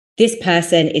 oh, this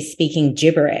person is speaking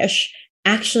gibberish,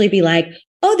 actually be like,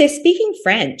 oh, they're speaking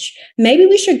French. Maybe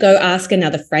we should go ask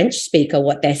another French speaker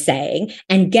what they're saying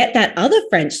and get that other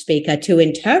French speaker to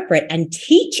interpret and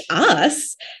teach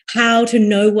us how to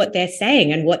know what they're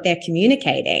saying and what they're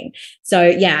communicating. So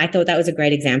yeah, I thought that was a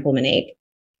great example, Monique.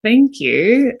 Thank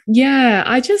you. Yeah,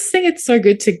 I just think it's so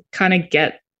good to kind of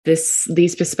get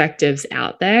these perspectives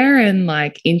out there and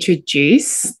like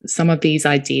introduce some of these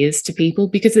ideas to people,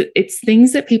 because it's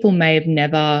things that people may have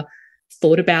never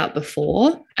thought about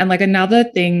before. And like another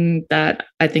thing that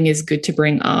I think is good to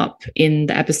bring up in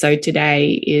the episode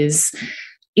today is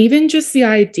even just the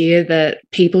idea that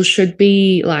people should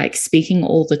be like speaking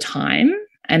all the time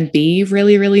and be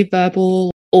really, really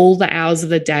verbal all the hours of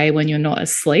the day when you're not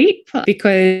asleep,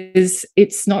 because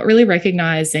it's not really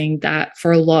recognizing that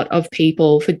for a lot of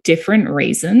people, for different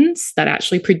reasons, that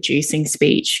actually producing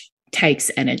speech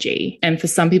takes energy. And for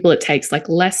some people, it takes like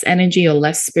less energy or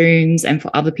less spoons. And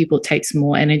for other people, it takes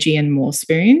more energy and more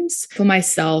spoons. For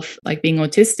myself, like being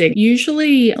autistic,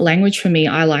 usually language for me,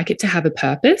 I like it to have a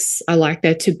purpose. I like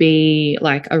there to be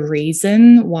like a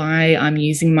reason why I'm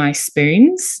using my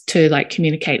spoons to like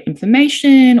communicate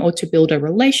information or to build a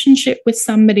relationship with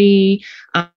somebody.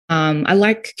 I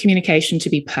like communication to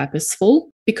be purposeful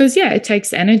because, yeah, it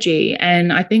takes energy.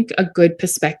 And I think a good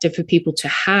perspective for people to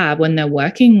have when they're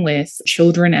working with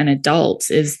children and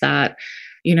adults is that,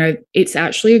 you know, it's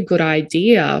actually a good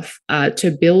idea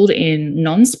to build in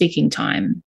non-speaking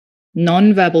time,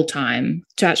 non-verbal time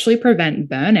to actually prevent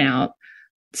burnout.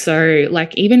 So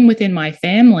like even within my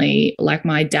family, like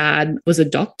my dad was a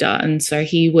doctor, and so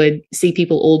he would see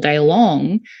people all day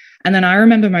long. And then I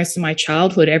remember most of my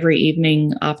childhood, every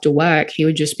evening after work, he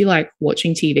would just be like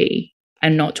watching TV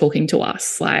and not talking to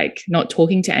us, like not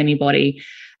talking to anybody.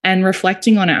 And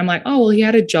reflecting on it, I'm like, oh, well, he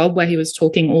had a job where he was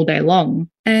talking all day long.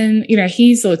 And, you know,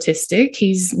 he's autistic,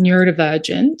 he's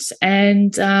neurodivergent.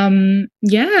 And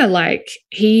yeah, like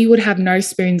he would have no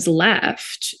spoons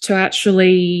left to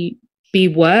actually be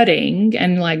wording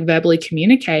and like verbally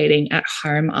communicating at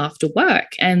home after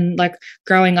work. And like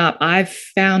growing up, I've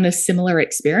found a similar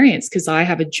experience because I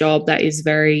have a job that is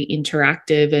very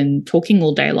interactive and talking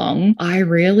all day long. I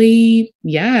really,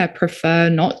 prefer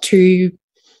not to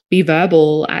be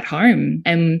verbal at home.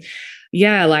 And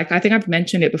yeah, like I think I've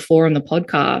mentioned it before on the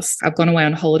podcast. I've gone away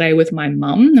on holiday with my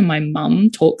mum, and my mum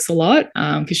talks a lot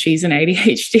because she's an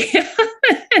ADHD.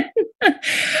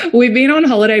 We've been on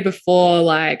holiday before,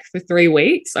 like for 3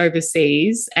 weeks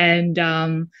overseas. And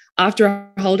after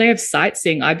a holiday of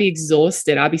sightseeing, I'd be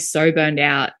exhausted. I'd be so burned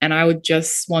out. And I would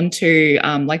just want to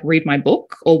like read my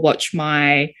book or watch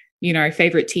my, you know,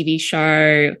 favorite TV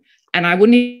show. And I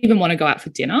wouldn't even want to go out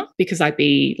for dinner because I'd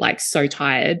be like so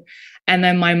tired. And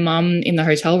then my mum in the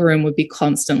hotel room would be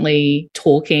constantly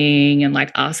talking and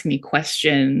like asking me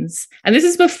questions. And this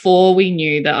is before we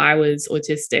knew that I was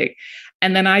autistic.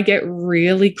 And then I get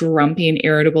really grumpy and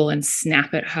irritable and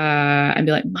snap at her and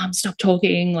be like, Mom, stop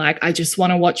talking. Like, I just want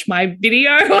to watch my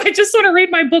video. I just want to read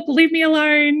my book. Leave me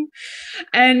alone.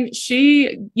 And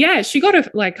she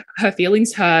got like her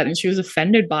feelings hurt and she was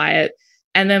offended by it.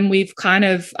 And then we've kind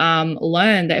of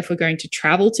learned that if we're going to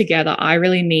travel together, I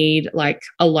really need like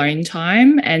alone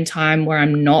time and time where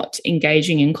I'm not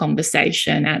engaging in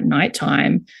conversation at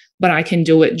nighttime, but I can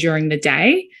do it during the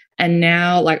day. And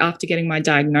now, like after getting my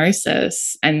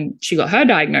diagnosis and she got her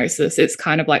diagnosis, it's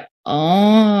kind of like,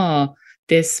 oh,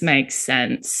 this makes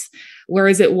sense.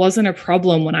 Whereas it wasn't a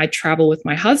problem when I travel with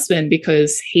my husband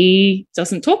because he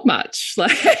doesn't talk much.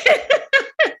 Like,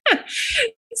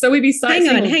 so we'd be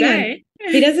sightseeing all day.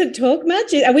 He doesn't talk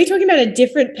much? Are we talking about a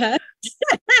different person?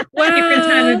 Well, different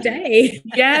time of day.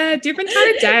 Yeah, different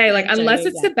time of day. Like unless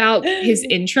it's about his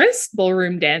interest,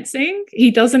 ballroom dancing, he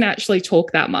doesn't actually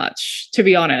talk that much, to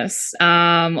be honest.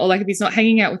 Or like if he's not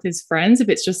hanging out with his friends, if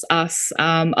it's just us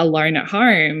alone at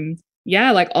home, yeah,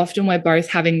 like often we're both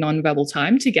having nonverbal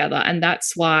time together. And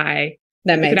that's why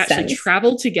we could actually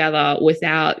travel together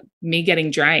without me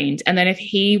getting drained. And then if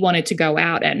he wanted to go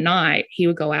out at night, he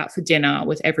would go out for dinner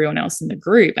with everyone else in the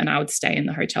group and I would stay in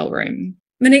the hotel room.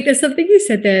 Monique, there's something you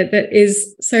said there that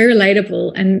is so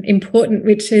relatable and important,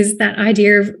 which is that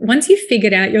idea of once you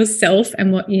figured out yourself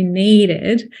and what you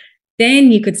needed,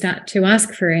 then you could start to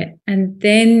ask for it. And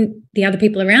then the other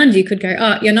people around you could go,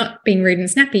 oh, you're not being rude and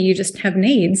snappy, you just have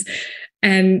needs.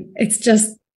 And it's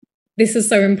just, this is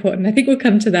so important. I think we'll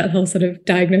come to that whole sort of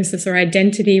diagnosis or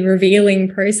identity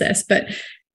revealing process, but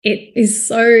it is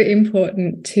so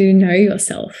important to know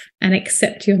yourself and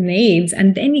accept your needs.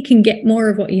 And then you can get more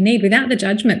of what you need without the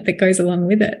judgment that goes along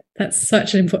with it. That's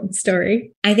such an important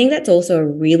story. I think that's also a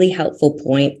really helpful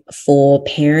point for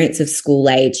parents of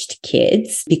school-aged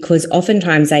kids, because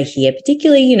oftentimes I hear,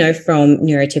 particularly, from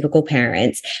neurotypical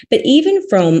parents, but even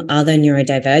from other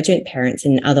neurodivergent parents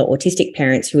and other autistic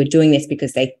parents who are doing this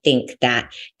because they think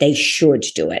that they should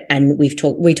do it. And we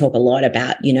talk a lot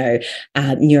about,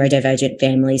 neurodivergent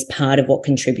families. Part of what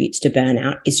contributes to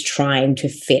burnout is trying to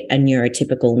fit a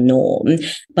neurotypical norm.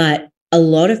 But a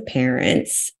lot of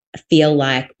parents feel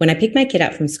like when I pick my kid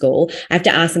up from school, I have to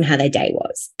ask them how their day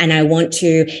was. And I want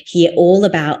to hear all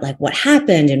about like what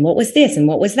happened and what was this and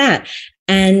what was that.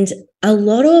 And a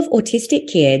lot of autistic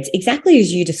kids, exactly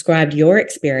as you described your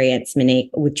experience,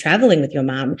 Monique, with traveling with your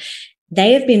mum,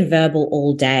 they have been verbal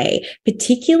all day,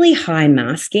 particularly high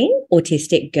masking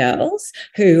autistic girls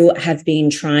who have been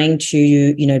trying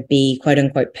to, be quote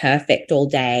unquote perfect all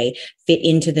day, fit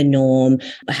into the norm,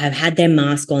 have had their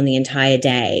mask on the entire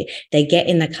day. They get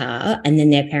in the car and then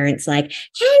their parents like,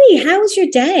 hey, how was your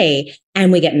day?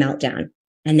 And we get meltdown.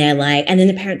 And they're like, and then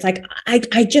the parents like,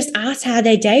 I just asked how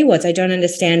their day was. I don't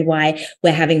understand why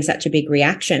we're having such a big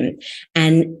reaction.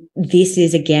 And this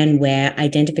is again where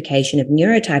identification of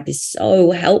neurotype is so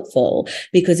helpful,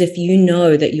 because if you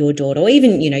know that your daughter or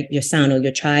even, your son or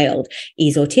your child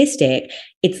is autistic,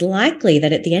 it's likely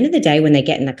that at the end of the day, when they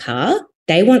get in the car,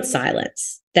 they want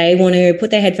silence. They want to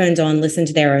put their headphones on, listen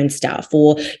to their own stuff,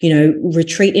 or,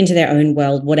 retreat into their own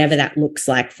world, whatever that looks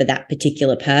like for that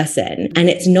particular person. And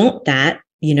it's not that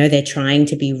they're trying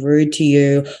to be rude to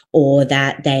you or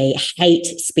that they hate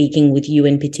speaking with you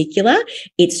in particular.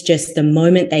 It's just the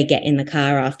moment they get in the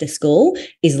car after school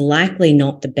is likely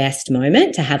not the best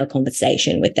moment to have a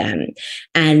conversation with them.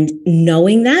 And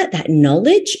knowing that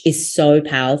knowledge is so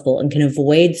powerful and can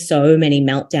avoid so many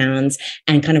meltdowns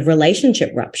and kind of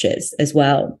relationship ruptures as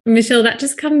well. Michelle, that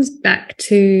just comes back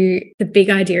to the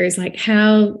big idea is like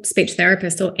how speech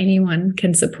therapists or anyone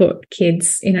can support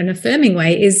kids in an affirming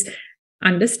way is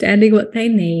understanding what they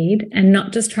need and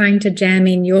not just trying to jam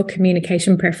in your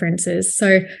communication preferences.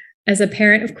 So as a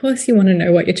parent, of course, you want to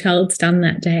know what your child's done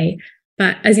that day.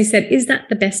 But as you said, is that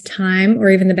the best time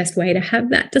or even the best way to have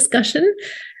that discussion?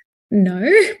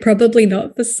 No, probably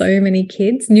not for so many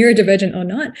kids, neurodivergent or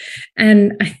not.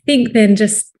 And I think then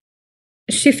just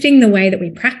shifting the way that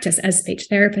we practice as speech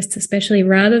therapists, especially,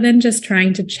 rather than just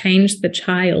trying to change the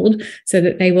child so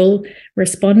that they will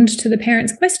respond to the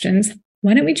parents' questions,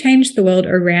 why don't we change the world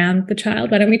around the child?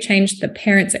 Why don't we change the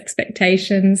parents'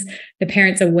 expectations, the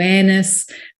parents' awareness,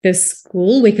 the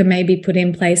school? We can maybe put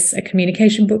in place a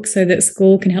communication book so that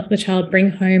school can help the child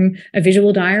bring home a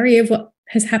visual diary of what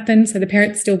has happened, so the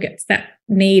parent still gets that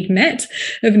need met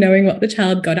of knowing what the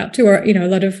child got up to. Or, a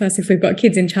lot of us, if we've got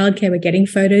kids in childcare, we're getting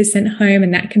photos sent home,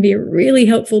 and that can be a really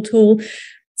helpful tool.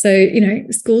 So,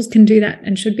 schools can do that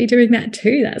and should be doing that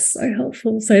too. That's so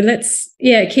helpful. So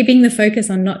keeping the focus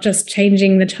on not just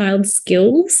changing the child's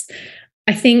skills.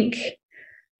 I think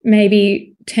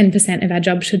maybe 10% of our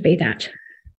job should be that.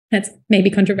 That's maybe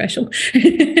controversial.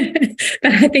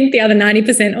 But I think the other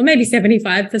 90% or maybe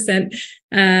 75%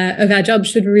 of our job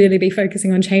should really be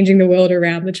focusing on changing the world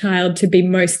around the child to be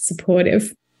most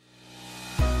supportive.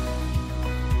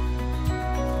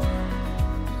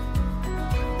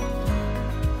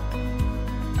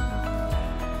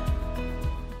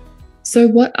 So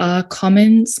what are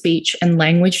common speech and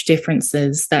language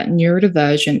differences that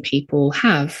neurodivergent people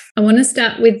have? I want to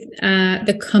start with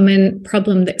the common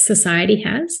problem that society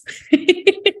has,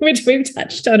 which we've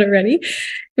touched on already,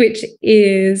 which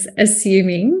is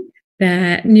assuming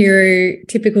that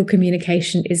neurotypical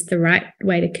communication is the right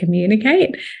way to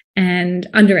communicate and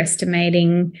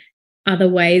underestimating other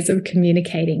ways of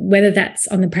communicating, whether that's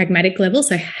on the pragmatic level,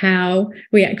 so how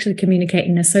we actually communicate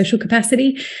in a social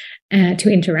capacity,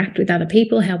 to interact with other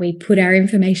people, how we put our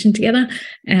information together,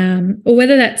 or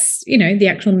whether that's, the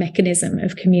actual mechanism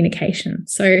of communication.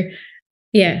 So,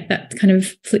 that kind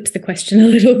of flips the question a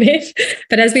little bit.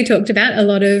 But as we talked about, a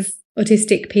lot of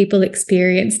autistic people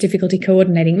experience difficulty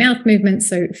coordinating mouth movements,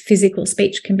 so physical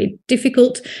speech can be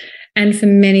difficult. And for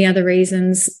many other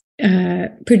reasons,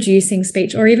 producing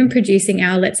speech or even producing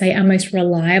our most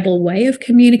reliable way of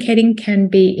communicating can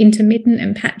be intermittent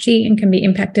and patchy and can be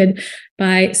impacted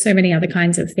by so many other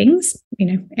kinds of things,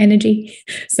 energy,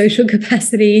 social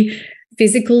capacity,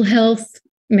 physical health,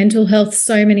 mental health,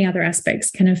 so many other aspects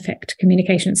can affect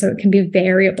communication. So it can be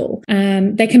variable.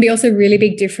 There can be also really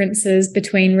big differences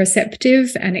between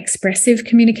receptive and expressive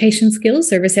communication skills.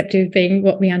 So receptive being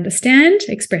what we understand,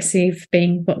 expressive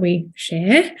being what we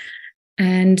share.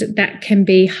 And that can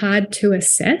be hard to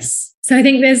assess So I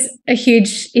think there's a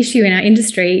huge issue in our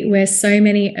industry where so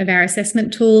many of our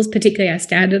assessment tools, particularly our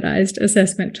standardized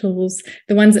assessment tools,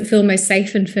 the ones that feel most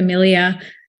safe and familiar,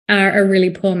 are a really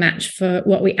poor match for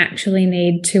what we actually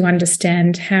need to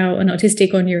understand how an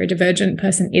autistic or neurodivergent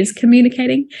person is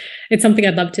communicating. It's something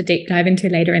I'd love to deep dive into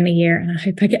later in the year, and I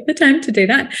hope I get the time to do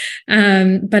that.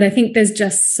 But I think there's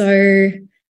just I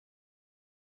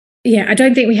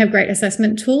don't think we have great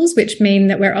assessment tools, which mean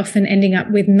that we're often ending up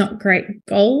with not great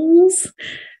goals.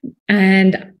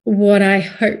 And what I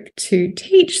hope to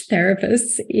teach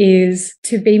therapists is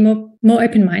to be more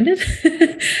open-minded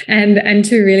and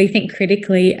to really think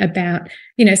critically about,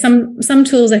 some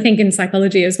tools, I think in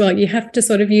psychology as well, you have to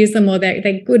sort of use them, or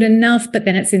they're good enough, but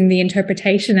then it's in the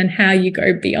interpretation and how you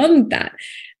go beyond that.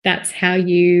 That's how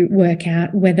you work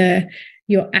out whether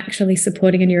you're actually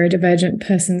supporting a neurodivergent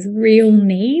person's real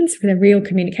needs, their real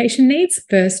communication needs,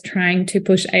 versus trying to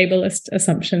push ableist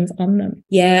assumptions on them.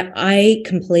 Yeah, I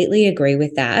completely agree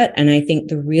with that. And I think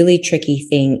the really tricky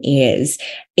thing is,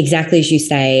 exactly as you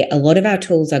say, a lot of our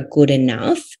tools are good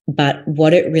enough, but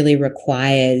what it really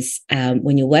requires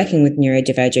when you're working with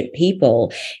neurodivergent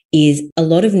people is a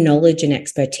lot of knowledge and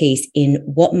expertise in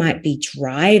what might be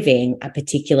driving a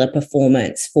particular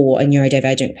performance for a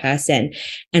neurodivergent person.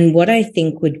 And what I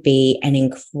think would be an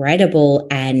incredible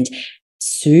and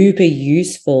super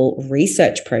useful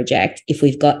research project, if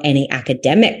we've got any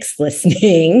academics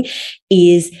listening,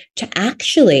 is to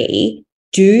actually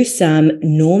do some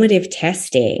normative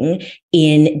testing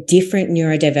in different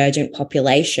neurodivergent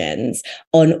populations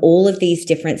on all of these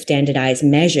different standardized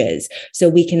measures. So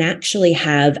we can actually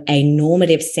have a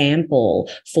normative sample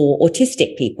for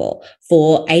autistic people,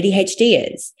 for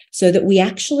ADHDers, so that we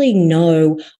actually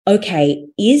know, okay,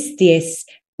 is this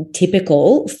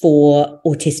typical for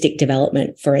autistic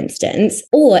development, for instance,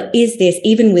 or is this,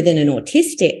 even within an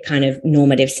autistic kind of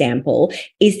normative sample,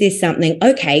 is this something,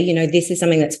 okay, this is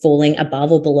something that's falling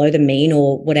above or below the mean,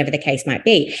 or whatever the case might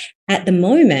be. At the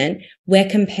moment, we're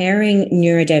comparing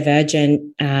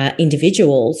neurodivergent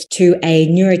individuals to a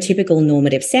neurotypical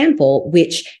normative sample,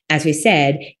 which, as we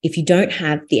said, if you don't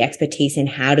have the expertise in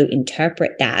how to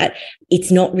interpret that,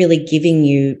 it's not really giving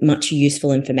you much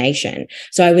useful information.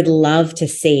 So I would love to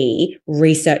see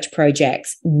research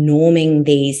projects norming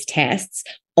these tests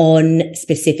on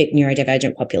specific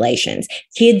neurodivergent populations,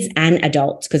 kids and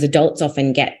adults, because adults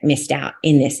often get missed out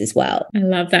in this as well. I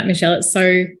love that, Michelle. It's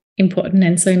so important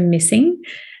and so missing.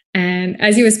 And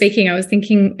as you were speaking, I was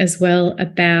thinking as well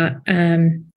about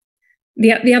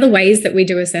the other ways that we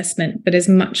do assessment that is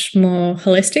much more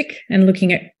holistic and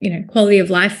looking at, quality of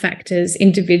life factors,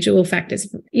 individual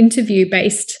factors,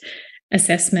 interview-based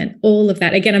assessment, all of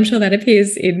that. Again, I'm sure that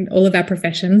appears in all of our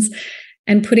professions,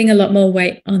 and putting a lot more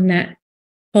weight on that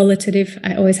qualitative,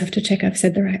 I always have to check I've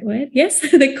said the right word. Yes,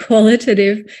 the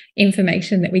qualitative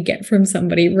information that we get from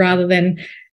somebody rather than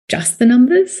just the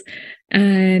numbers.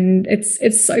 And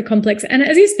it's so complex. And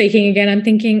as you're speaking again, I'm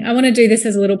thinking I want to do this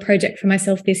as a little project for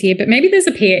myself this year, but maybe there's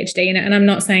a PhD in it. And I'm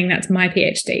not saying that's my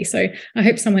PhD. So I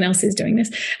hope someone else is doing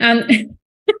this.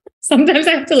 Sometimes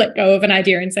I have to let go of an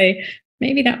idea and say,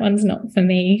 maybe that one's not for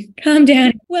me. Calm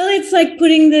down. Well, it's like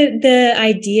putting the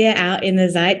idea out in the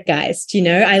zeitgeist.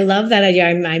 I love that idea.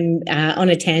 I'm on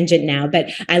a tangent now,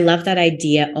 but I love that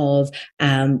idea of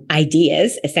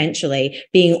ideas essentially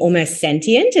being almost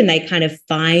sentient, and they kind of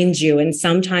find you. And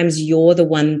sometimes you're the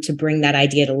one to bring that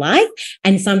idea to life,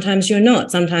 and sometimes you're not.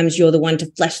 Sometimes you're the one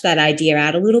to flesh that idea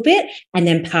out a little bit and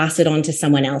then pass it on to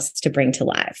someone else to bring to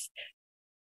life.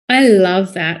 I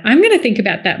love that. I'm going to think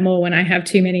about that more when I have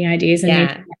too many ideas and need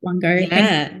to let one go.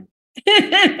 Yeah.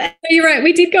 So you're right.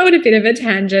 We did go on a bit of a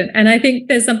tangent. And I think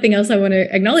there's something else I want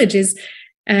to acknowledge is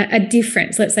a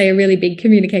difference, let's say a really big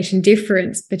communication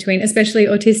difference between especially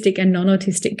autistic and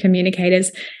non-autistic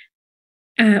communicators.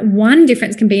 One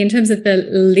difference can be in terms of the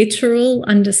literal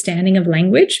understanding of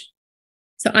language.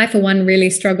 So I, for one, really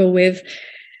struggle with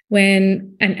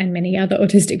when, and many other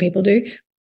autistic people do,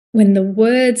 when the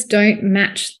words don't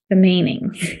match the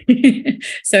meaning.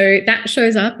 So that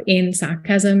shows up in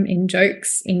sarcasm, in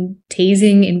jokes, in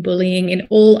teasing, in bullying, in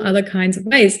all other kinds of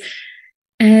ways.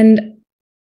 And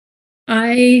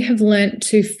I have learnt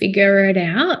to figure it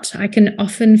out. I can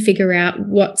often figure out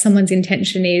what someone's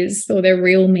intention is or their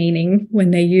real meaning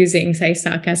when they're using, say,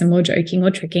 sarcasm or joking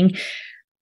or tricking.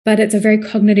 But it's a very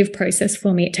cognitive process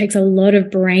for me. It takes a lot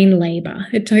of brain labor.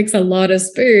 It takes a lot of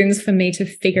spoons for me to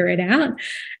figure it out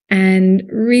and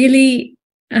really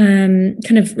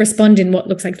kind of respond in what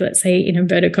looks like, let's say, in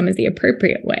inverted commas, the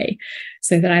appropriate way,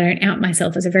 so that I don't out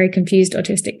myself as a very confused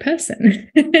autistic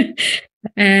person.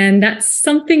 And that's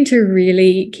something to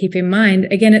really keep in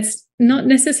mind. Again, it's not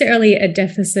necessarily a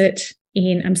deficit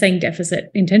in, I'm saying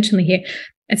deficit intentionally here,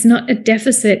 it's not a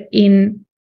deficit in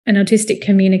an autistic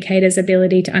communicator's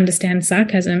ability to understand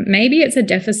sarcasm. Maybe it's a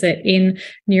deficit in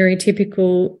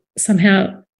neurotypical,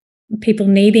 somehow people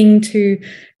needing to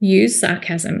use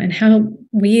sarcasm, and how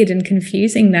weird and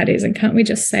confusing that is. And can't we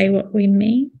just say what we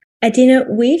mean? Adina,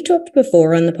 we've talked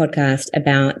before on the podcast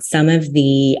about some of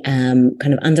the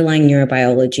kind of underlying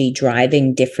neurobiology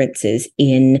driving differences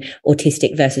in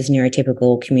autistic versus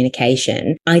neurotypical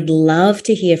communication. I'd love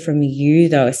to hear from you,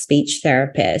 though, a speech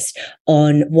therapist,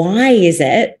 on why is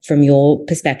it, from your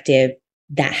perspective,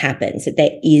 that happens, that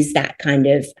there is that kind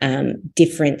of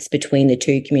difference between the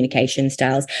two communication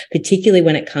styles, particularly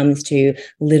when it comes to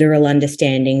literal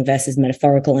understanding versus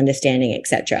metaphorical understanding,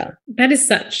 etc. That is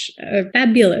such a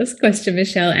fabulous question,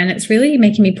 Michelle, and it's really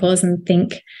making me pause and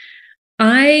think.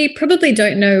 I probably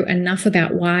don't know enough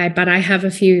about why, but I have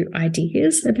a few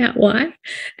ideas about why.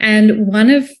 And one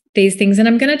of these things, and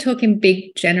I'm going to talk in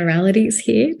big generalities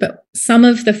here, but some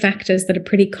of the factors that are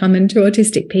pretty common to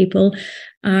autistic people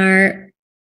are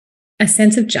a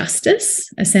sense of justice,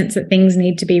 a sense that things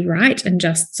need to be right and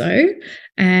just so.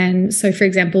 And so, for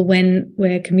example, when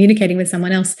we're communicating with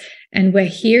someone else and we're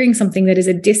hearing something that is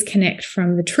a disconnect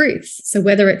from the truth, so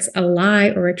whether it's a lie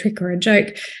or a trick or a joke,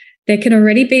 there can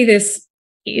already be this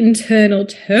internal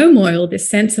turmoil, this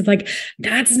sense of like,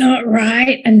 that's not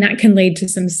right. And that can lead to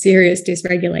some serious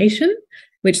dysregulation,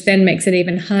 which then makes it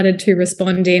even harder to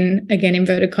respond in, again,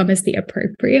 inverted commas, the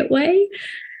appropriate way.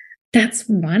 That's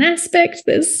one aspect.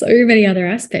 There's so many other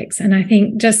aspects. And I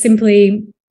think just simply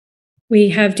we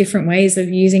have different ways of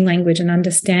using language and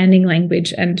understanding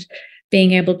language and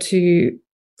being able to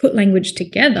put language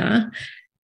together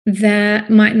that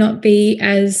might not be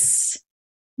as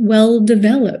well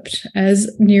developed as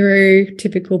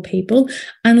neurotypical people,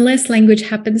 unless language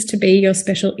happens to be your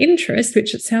special interest,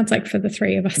 which it sounds like for the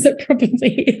three of us it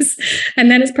probably is. And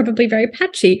then it's probably very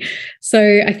patchy.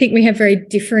 So I think we have very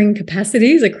differing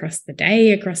capacities across the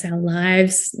day, across our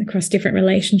lives, across different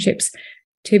relationships,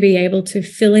 to be able to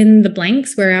fill in the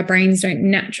blanks where our brains don't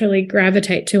naturally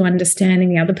gravitate to understanding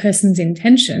the other person's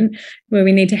intention, where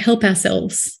we need to help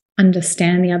ourselves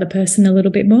understand the other person a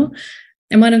little bit more.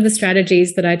 And one of the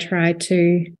strategies that I try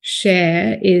to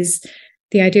share is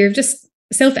the idea of just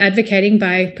self-advocating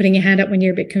by putting your hand up when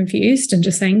you're a bit confused and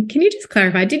just saying, can you just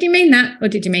clarify, did you mean that or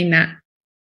did you mean that?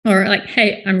 Or like,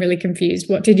 hey, I'm really confused.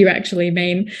 What did you actually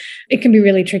mean? It can be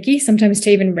really tricky sometimes to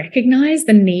even recognize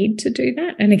the need to do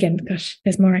that. And again, gosh,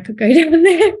 there's more I could go down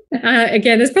there.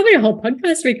 Again, there's probably a whole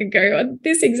podcast we could go on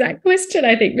this exact question,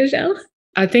 I think, Michelle.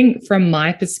 I think from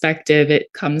my perspective,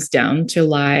 it comes down to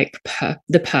like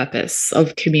the purpose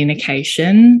of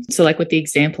communication. So like with the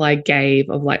example I gave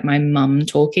of like my mum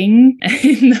talking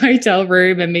in the hotel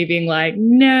room and me being like,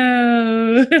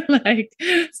 no, like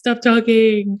stop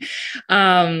talking.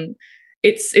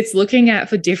 It's looking at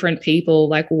for different people,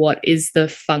 like what is the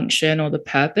function or the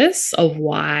purpose of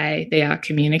why they are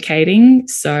communicating.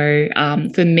 So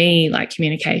for me, like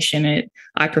communication,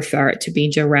 I prefer it to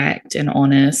be direct and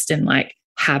honest and like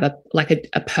have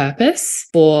a purpose.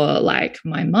 For like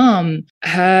my mum,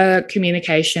 her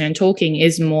communication and talking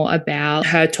is more about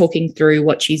her talking through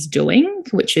what she's doing,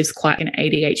 which is quite an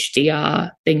ADHDR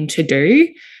thing to do.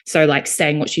 So like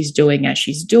saying what she's doing as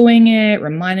she's doing it,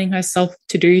 reminding herself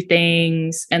to do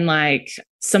things. And like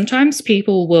sometimes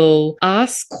people will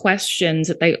ask questions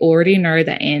that they already know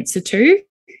the answer to,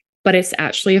 but it's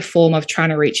actually a form of trying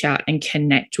to reach out and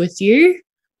connect with you.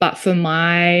 But for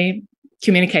my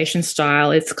communication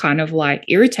style, it's kind of like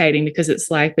irritating because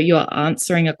it's like, but you're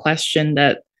answering a question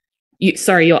that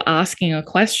you're asking a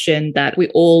question that we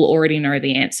all already know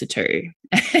the answer to.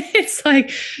 It's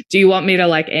like, do you want me to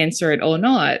like answer it or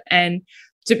not? And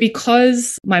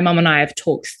because my mum and I have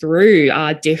talked through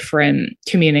our different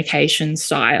communication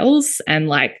styles and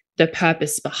like the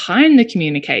purpose behind the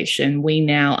communication, we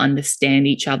now understand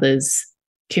each other's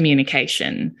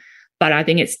communication. But I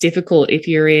think it's difficult if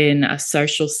you're in a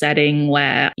social setting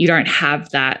where you don't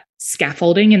have that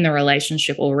scaffolding in the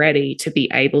relationship already to be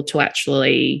able to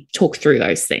actually talk through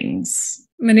those things.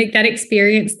 Monique, that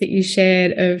experience that you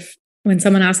shared of when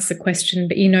someone asks a question,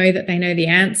 but you know that they know the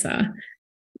answer.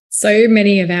 So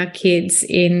many of our kids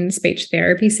in speech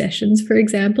therapy sessions, for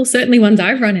example, certainly ones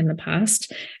I've run in the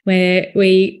past, where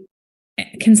we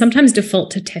can sometimes default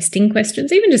to testing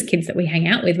questions, even just kids that we hang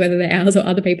out with, whether they're ours or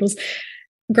other people's.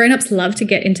 Grown-ups love to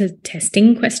get into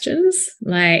testing questions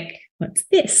like, what's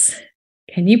this?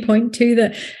 Can you point to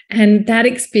the, and that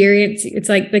experience, it's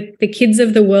like the kids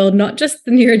of the world, not just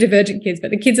the neurodivergent kids,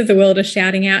 but the kids of the world are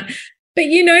shouting out, but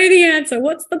you know the answer,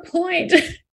 what's the point?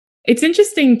 It's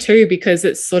interesting too, because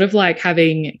it's sort of like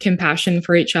having compassion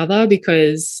for each other,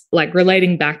 because like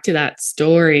relating back to that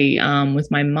story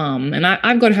with my mum, and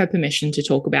I've got her permission to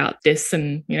talk about this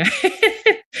and,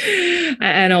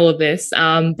 and all of this.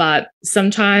 But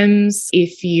sometimes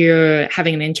if you're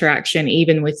having an interaction,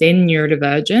 even within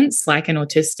neurodivergence, like an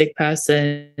autistic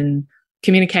person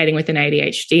communicating with an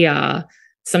ADHDer,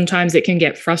 sometimes it can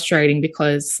get frustrating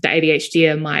because the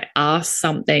ADHDer might ask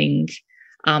something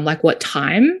like, what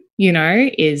time,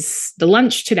 is the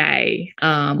lunch today?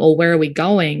 Or where are we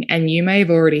going? And you may have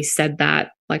already said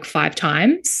that like 5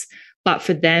 times, but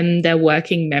for them, their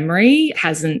working memory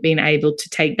hasn't been able to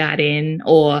take that in,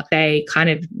 or they kind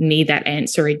of need that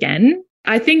answer again.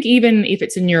 I think even if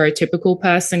it's a neurotypical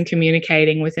person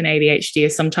communicating with an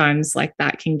ADHD, sometimes like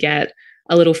that can get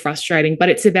a little frustrating, but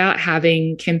it's about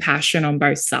having compassion on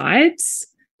both sides.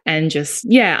 And just,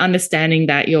 understanding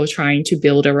that you're trying to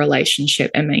build a relationship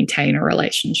and maintain a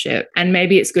relationship. And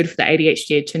maybe it's good for the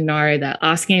ADHD to know that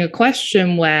asking a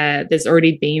question where there's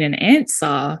already been an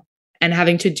answer and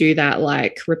having to do that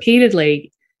like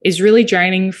repeatedly is really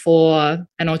draining for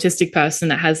an autistic person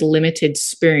that has limited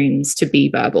spoons to be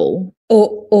verbal.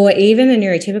 Or even a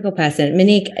neurotypical person.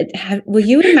 Monique, were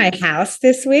you in my house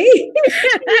this week?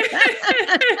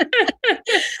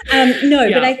 No,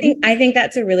 yeah. But I think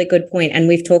that's a really good point. And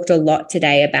we've talked a lot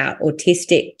today about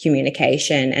autistic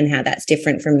communication and how that's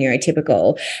different from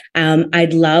neurotypical.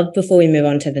 I'd love, before we move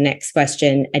on to the next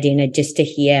question, Adina, just to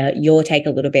hear your take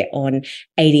a little bit on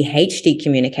ADHD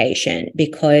communication,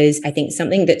 because I think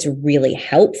something that's really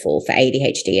helpful for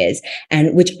ADHDers,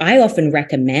 and which I often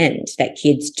recommend that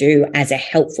kids do as a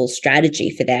helpful strategy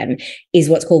for them, is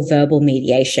what's called verbal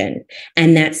mediation.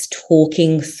 And that's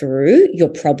talking through your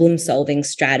problem-solving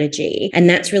strategy. And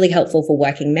that's really helpful for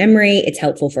working memory. It's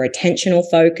helpful for attentional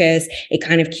focus. It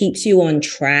kind of keeps you on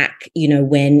track,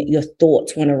 when your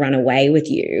thoughts want to run away with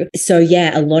you. So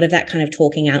a lot of that kind of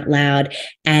talking out loud,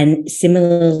 and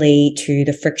similarly to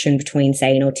the friction between,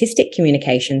 say, an autistic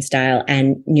communication style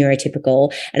and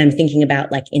neurotypical. And I'm thinking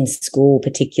about like in school,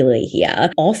 particularly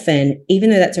here, often, even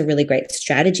though that's a really great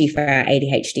strategy for our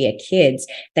ADHD kids,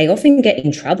 they often get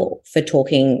in trouble for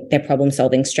talking their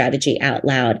problem-solving strategy out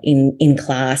loud in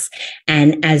class.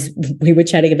 And as we were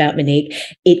chatting about, Monique,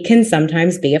 it can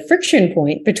sometimes be a friction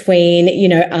point between,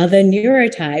 other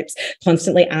neurotypes,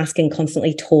 constantly asking,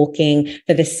 constantly talking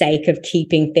for the sake of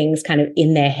keeping things kind of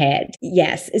in their head.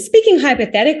 Yes, speaking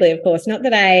hypothetically, of course, not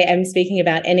that I am speaking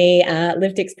about any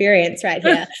lived experience right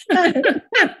here.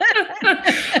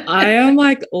 I am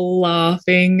like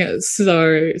laughing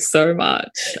so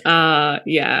much.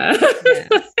 Yeah.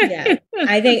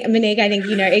 I think, Monique,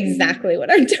 you know exactly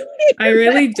what I'm doing. I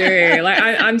really do. Like,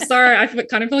 I'm sorry. I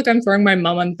kind of feel like I'm throwing my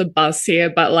mum on the bus here,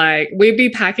 but like we'd be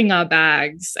packing our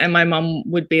bags and my mum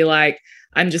would be like,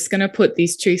 I'm just going to put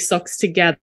these 2 socks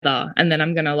together. And then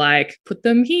I'm going to like put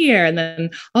them here. And then,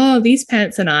 these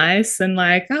pants are nice. And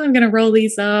like, I'm going to roll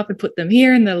these up and put them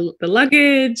here in the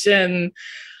luggage. And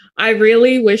I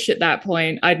really wish at that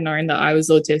point I'd known that I was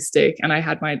autistic and I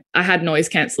had noise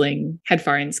cancelling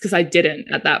headphones, because I didn't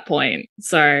at that point.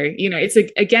 So, it's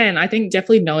again, I think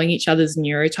definitely knowing each other's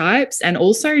neurotypes, and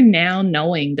also now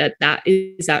knowing that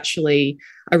is actually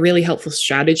a really helpful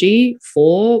strategy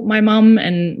for my mum,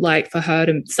 and like for her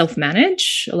to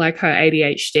self-manage like her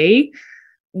ADHD.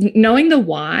 Knowing the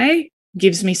why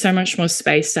gives me so much more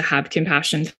space to have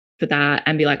compassion for that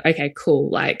and be like, okay, cool.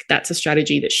 Like that's a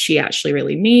strategy that she actually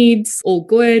really needs. All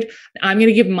good. I'm going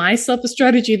to give myself a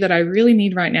strategy that I really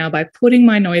need right now by putting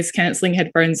my noise cancelling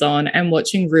headphones on and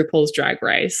watching RuPaul's Drag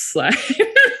Race. Like,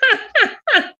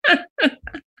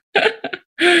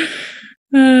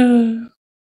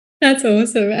 that's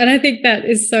awesome. And I think that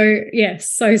is so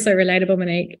relatable,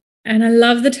 Monique. And I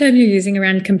love the term you're using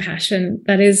around compassion.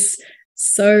 That is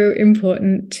so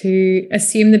important, to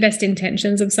assume the best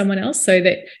intentions of someone else, so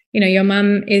that, your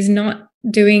mum is not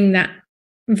doing that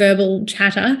verbal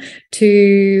chatter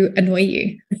to annoy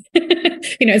you.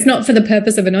 It's not for the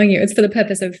purpose of annoying you. It's for the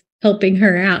purpose of helping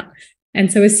her out.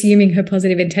 And so assuming her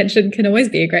positive intention can always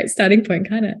be a great starting point,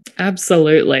 can't it?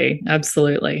 Absolutely.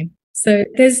 So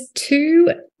there's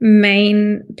 2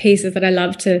 main pieces that I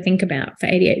love to think about for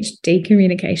ADHD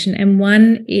communication. And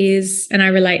one is, and I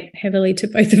relate heavily to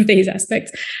both of these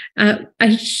aspects,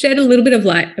 I shed a little bit of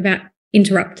light about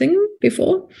interrupting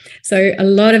before. So a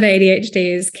lot of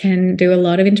ADHDs can do a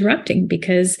lot of interrupting,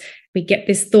 because we get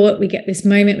this thought, we get this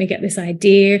moment, we get this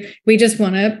idea, we just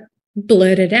want to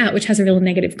blurt it out, which has a real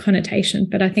negative connotation.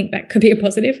 But I think that could be a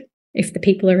positive if the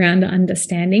people around are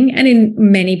understanding, and in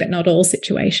many but not all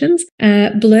situations.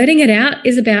 Blurting it out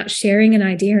is about sharing an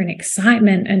idea and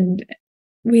excitement and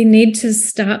we need to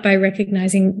start by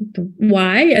recognizing the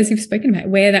why, as you've spoken about,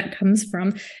 where that comes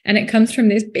from. And it comes from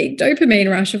this big dopamine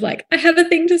rush of like, I have a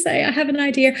thing to say, I have an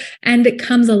idea. And it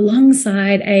comes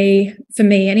alongside for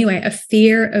me anyway, a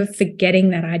fear of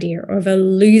forgetting that idea or of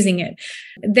losing it.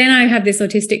 Then I have this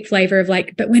autistic flavor of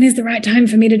like, but when is the right time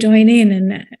for me to join in?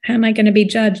 And how am I going to be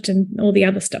judged and all the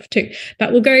other stuff too?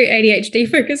 But we'll go ADHD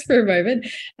focus for a moment.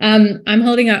 I'm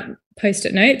holding up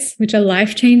Post-it notes, which are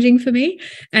life-changing for me.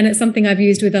 And it's something I've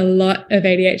used with a lot of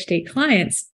ADHD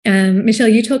clients. Michelle,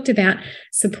 you talked about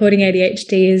supporting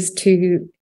ADHDers to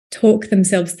talk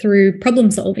themselves through problem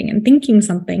solving and thinking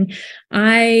something.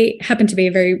 I happen to be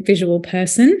a very visual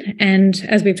person. And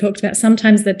as we've talked about,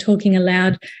 sometimes the talking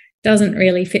aloud doesn't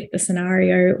really fit the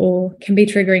scenario or can be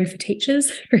triggering for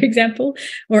teachers, for example,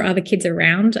 or other kids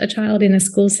around a child in a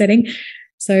school setting.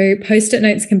 So Post-it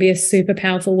notes can be a super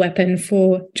powerful weapon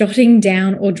for jotting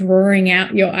down or drawing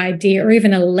out your idea, or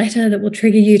even a letter that will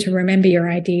trigger you to remember your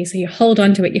idea. So you hold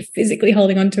on to it, you're physically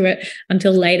holding on to it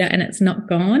until later and it's not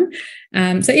gone.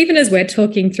 So even as we're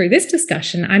talking through this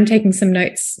discussion, I'm taking some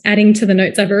notes, adding to the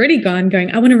notes I've already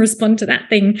going, I want to respond to that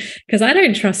thing because I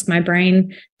don't trust my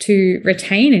brain to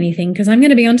retain anything because I'm going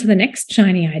to be on to the next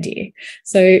shiny idea.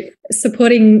 So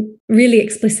supporting really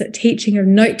explicit teaching of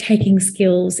note-taking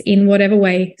skills in whatever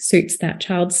way suits that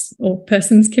child's or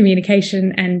person's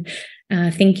communication and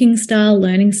thinking style,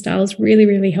 learning style is really,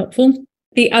 really helpful.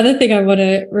 The other thing I want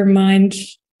to remind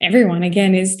everyone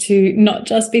again is to not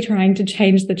just be trying to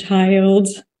change the child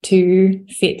to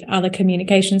fit other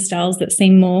communication styles that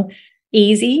seem more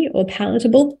easy or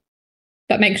palatable,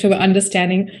 but make sure we're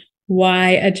understanding why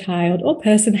a child or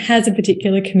person has a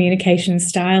particular communication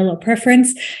style or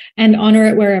preference and honor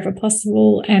it wherever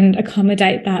possible and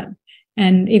accommodate that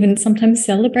and even sometimes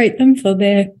celebrate them for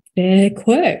their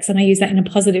quirks. And I use that in a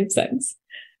positive sense.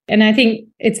 And I think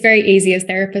it's very easy as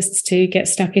therapists to get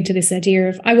stuck into this idea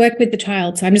of, I work with the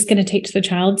child, so I'm just going to teach the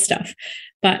child stuff.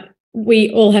 But we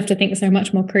all have to think so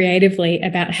much more creatively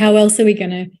about how else are we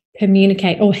going to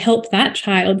communicate or help that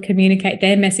child communicate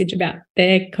their message about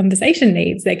their conversation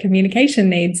needs, their communication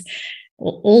needs,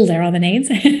 all their other needs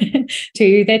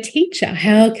to their teacher.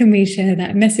 How can we share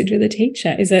that message with a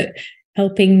teacher? Is it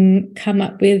helping come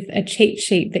up with a cheat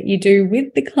sheet that you do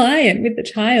with the client, with the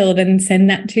child, and send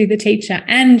that to the teacher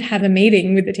and have a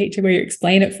meeting with the teacher where you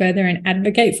explain it further and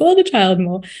advocate for the child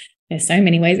more? There's so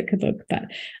many ways it could look, but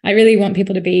I really want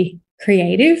people to be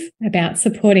creative about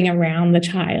supporting around the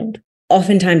child.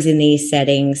 Oftentimes in these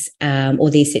settings or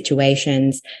these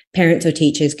situations, parents or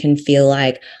teachers can feel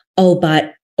like, oh,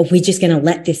 but we're just going to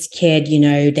let this kid,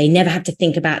 they never have to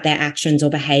think about their actions or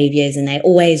behaviors and they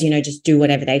always, just do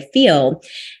whatever they feel.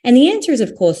 And the answer is,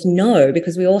 of course, no,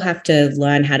 because we all have to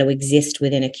learn how to exist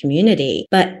within a community.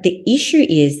 But the issue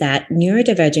is that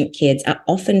neurodivergent kids are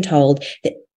often told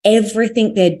that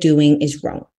everything they're doing is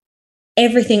wrong.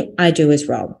 Everything I do is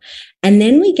wrong. And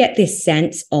then we get this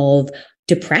sense of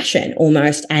depression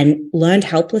almost and learned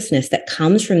helplessness that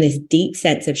comes from this deep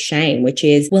sense of shame, which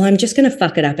is, well, I'm just going to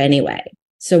fuck it up anyway.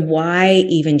 So why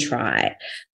even try?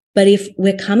 But if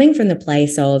we're coming from the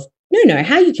place of, no,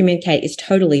 how you communicate is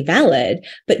totally valid,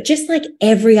 but just like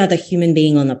every other human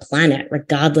being on the planet,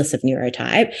 regardless of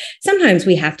neurotype, sometimes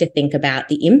we have to think about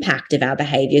the impact of our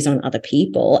behaviors on other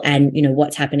people and,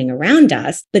 what's happening around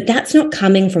us. But that's not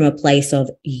coming from a place of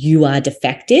you are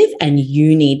defective and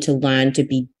you need to learn to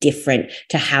be different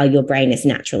to how your brain is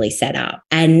naturally set up.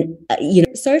 And,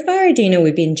 so far, Adina,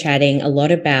 we've been chatting a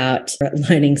lot about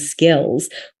learning skills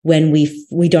when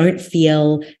we don't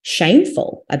feel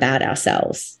shameful about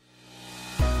ourselves.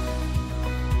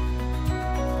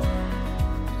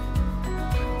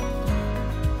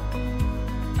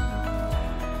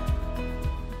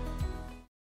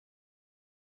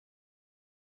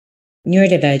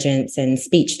 Neurodivergence and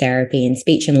speech therapy and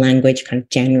speech and language kind of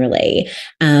generally.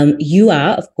 You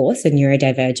are, of course, a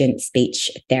neurodivergent speech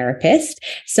therapist.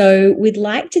 So we'd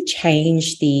like to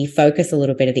change the focus a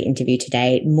little bit of the interview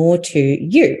today more to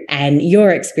you and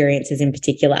your experiences in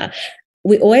particular.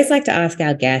 We always like to ask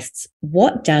our guests,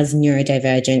 what does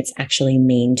neurodivergence actually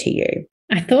mean to you?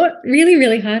 I thought really,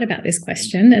 really hard about this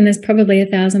question, and there's probably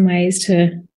 1,000 ways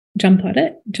to jump at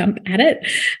it.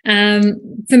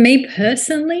 For me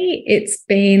personally, it's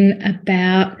been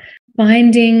about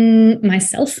finding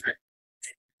myself,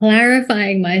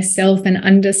 clarifying myself and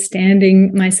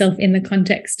understanding myself in the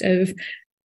context of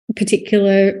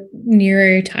particular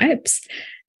neurotypes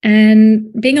and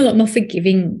being a lot more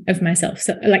forgiving of myself.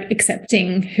 So like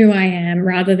accepting who I am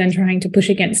rather than trying to push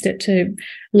against it to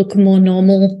look more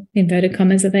normal, inverted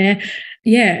commas are there.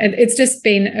 Yeah, it's just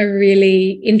been a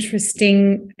really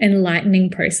interesting, enlightening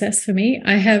process for me.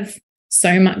 I have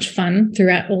so much fun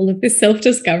throughout all of this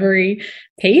self-discovery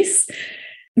piece.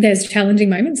 There's challenging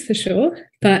moments for sure,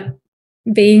 but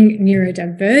being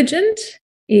neurodivergent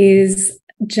is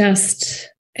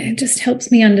it just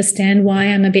helps me understand why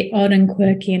I'm a bit odd and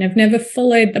quirky and I've never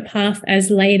followed the path as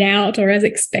laid out or as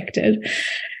expected. It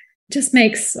just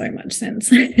makes so much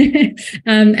sense.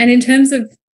 And in terms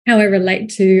of how I relate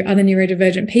to other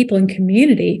neurodivergent people and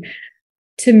community,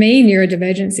 to me,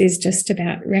 neurodivergence is just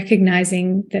about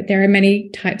recognizing that there are many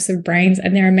types of brains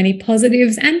and there are many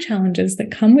positives and challenges that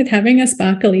come with having a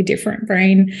sparkly different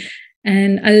brain.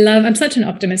 And I'm such an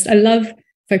optimist. I love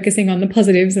focusing on the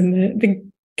positives and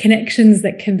the connections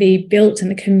that can be built in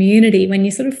the community when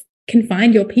you sort of can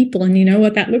find your people and you know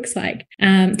what that looks like.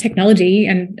 Technology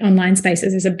and online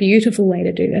spaces is a beautiful way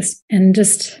to do this. And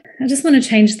I just want to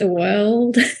change the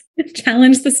world,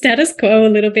 challenge the status quo a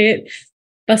little bit,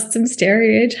 bust some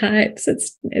stereotypes.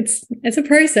 It's a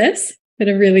process, but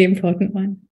a really important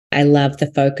one. I love the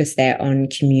focus there on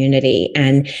community.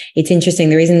 And it's interesting.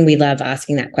 The reason we love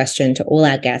asking that question to all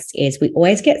our guests is we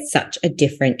always get such a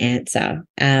different answer.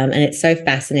 And it's so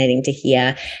fascinating to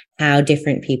hear how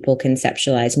different people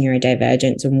conceptualize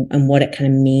neurodivergence and what it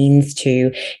kind of means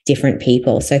to different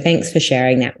people. So thanks for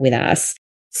sharing that with us.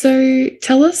 So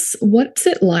tell us, what's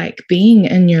it like being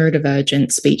a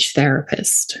neurodivergent speech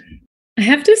therapist? I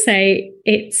have to say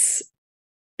it's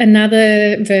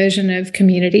another version of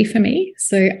community for me.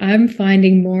 So I'm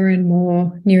finding more and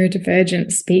more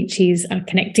neurodivergent speeches are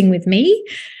connecting with me,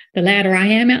 the louder I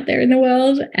am out there in the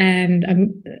world.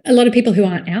 And a lot of people who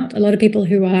aren't out, a lot of people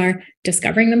who are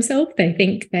discovering themselves, they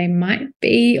think they might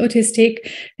be autistic,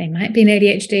 they might be an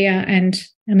ADHDer. And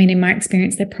I mean, in my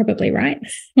experience, they're probably right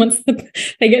once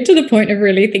they get to the point of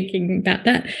really thinking about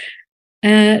that.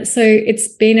 So it's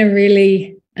been a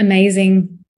really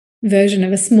amazing version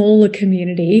of a smaller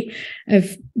community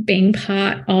of being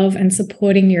part of and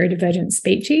supporting neurodivergent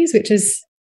speeches, which is,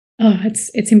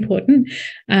 it's important.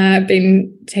 I've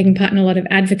been taking part in a lot of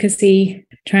advocacy,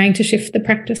 trying to shift the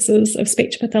practices of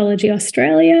Speech Pathology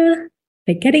Australia.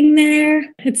 They're getting there.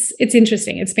 It's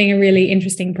interesting. It's been a really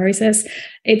interesting process.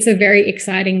 It's a very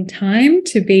exciting time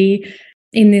to be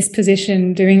in this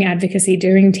position, doing advocacy,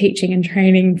 doing teaching and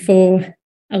training for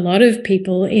a lot of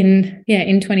people in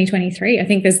 2023. I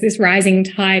think there's this rising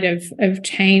tide of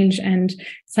change, and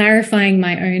clarifying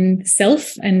my own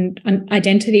self and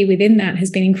identity within that has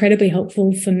been incredibly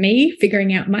helpful for me,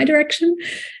 figuring out my direction.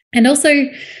 And also,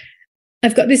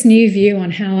 I've got this new view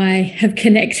on how I have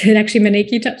connected. Actually,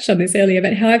 Monique, you touched on this earlier,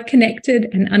 but how I've connected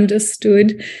and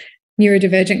understood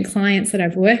neurodivergent clients that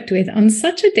I've worked with on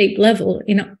such a deep level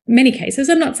in many cases.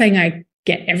 I'm not saying I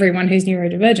get everyone who's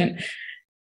neurodivergent.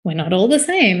 We're not all the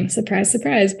same, surprise,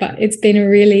 surprise, but it's been a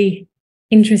really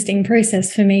interesting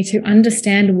process for me to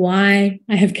understand why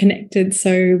I have connected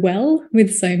so well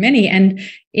with so many, and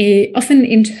often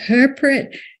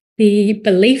interpret the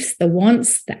beliefs, the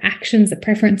wants, the actions, the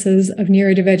preferences of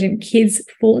neurodivergent kids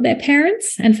for their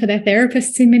parents and for their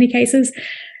therapists in many cases.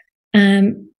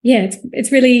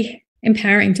 It's really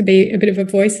empowering to be a bit of a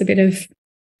voice, a bit of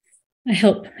a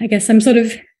help. I guess I'm sort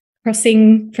of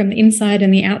crossing from the inside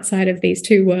and the outside of these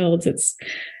two worlds.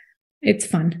 It's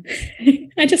fun.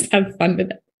 I just have fun with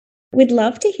it. We'd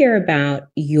love to hear about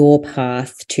your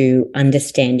path to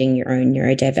understanding your own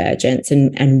neurodivergence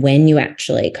and when you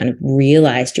actually kind of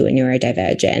realized you were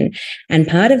neurodivergent. And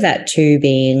part of that too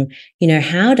being,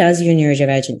 how does your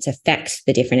neurodivergence affect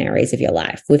the different areas of your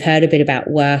life? We've heard a bit about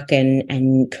work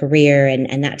and career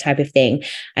and that type of thing.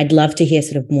 I'd love to hear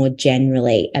sort of more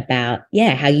generally about,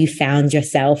 how you found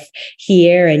yourself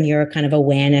here and your kind of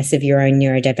awareness of your own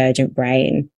neurodivergent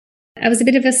brain. I was a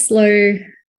bit of a slow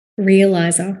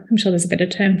realizer. I'm sure there's a better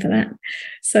term for that.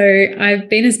 So I've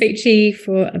been a speechie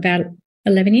for about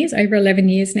 11 years, over 11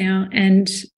 years now. And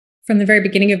from the very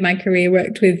beginning of my career,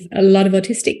 worked with a lot of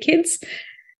autistic kids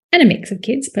and a mix of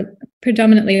kids, but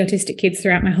predominantly autistic kids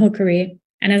throughout my whole career.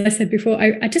 And as I said before,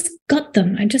 I just got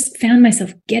them. I just found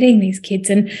myself getting these kids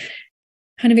and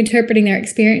kind of interpreting their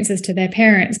experiences to their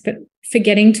parents, but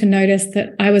forgetting to notice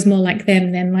that I was more like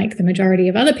them than like the majority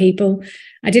of other people.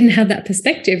 I didn't have that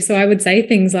perspective. So I would say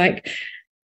things like,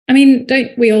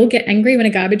 don't we all get angry when a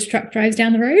garbage truck drives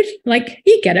down the road? Like,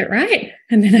 you get it, right?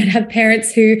 And then I'd have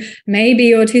parents who may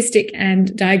be autistic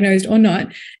and diagnosed or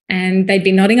not, and they'd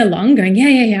be nodding along going,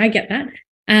 yeah, I get that.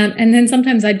 And then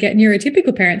sometimes I'd get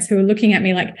neurotypical parents who were looking at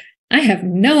me like, I have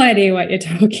no idea what you're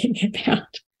talking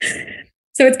about.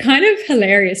 So it's kind of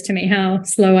hilarious to me how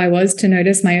slow I was to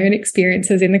notice my own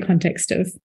experiences in the context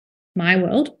of my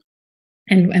world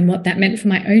and what that meant for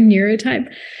my own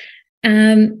neurotype.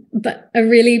 But a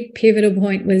really pivotal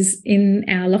point was in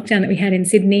our lockdown that we had in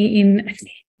Sydney in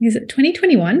is it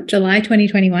 2021, July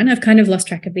 2021? I've kind of lost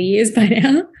track of the years by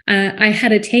now. I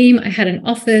had a team, I had an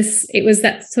office. It was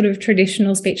that sort of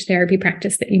traditional speech therapy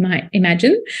practice that you might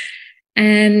imagine.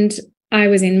 And I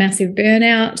was in massive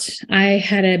burnout. I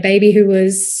had a baby who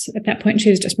was, at that point, she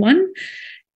was just 1.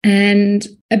 And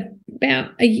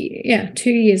about 2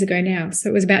 years ago now, so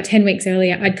it was about 10 weeks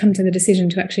earlier, I'd come to the decision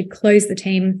to actually close the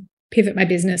team, pivot my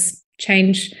business,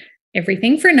 change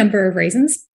everything for a number of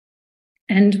reasons.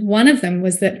 And one of them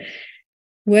was that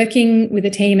working with a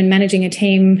team and managing a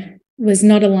team was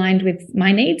not aligned with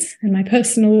my needs and my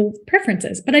personal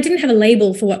preferences. But I didn't have a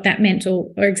label for what that meant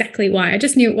or exactly why. I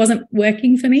just knew it wasn't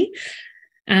working for me.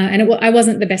 And I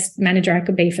wasn't the best manager I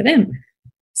could be for them.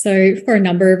 So for a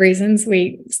number of reasons,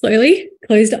 we slowly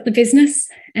closed up the business.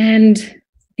 And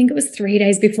I think it was 3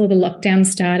 days before the lockdown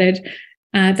started,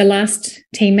 the last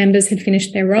team members had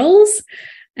finished their roles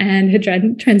and had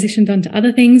transitioned on to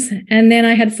other things. And then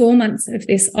I had 4 months of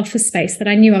this office space that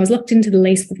I knew I was locked into the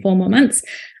lease for 4 more months.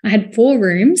 I had 4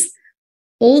 rooms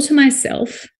all to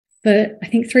myself for, I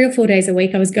think, 3 or 4 days a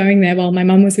week. I was going there while my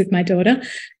mum was with my daughter.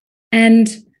 And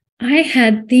I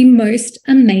had the most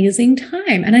amazing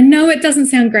time. And I know it doesn't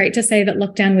sound great to say that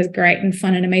lockdown was great and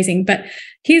fun and amazing, but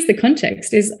here's the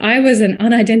context is I was an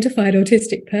unidentified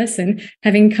autistic person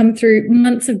having come through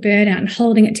months of burnout and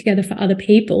holding it together for other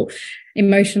people,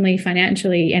 emotionally,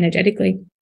 financially, energetically.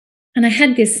 And I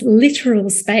had this literal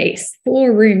space,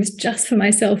 4 rooms just for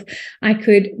myself. I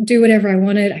could do whatever I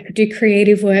wanted. I could do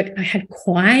creative work. I had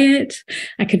quiet.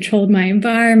 I controlled my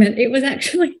environment. It was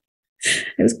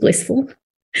blissful,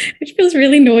 which feels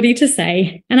really naughty to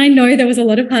say. And I know there was a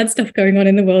lot of hard stuff going on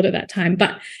in the world at that time.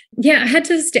 But yeah, I had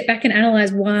to step back and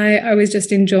analyze why I was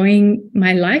just enjoying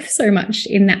my life so much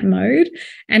in that mode.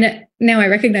 And now I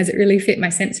recognize it really fit my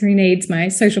sensory needs, my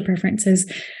social preferences.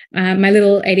 My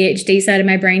little ADHD side of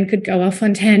my brain could go off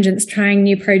on tangents, trying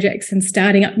new projects and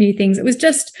starting up new things. It was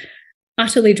just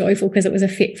utterly joyful because it was a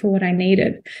fit for what I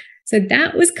needed. So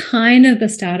that was kind of the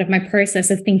start of my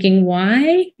process of thinking,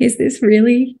 why is this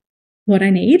really what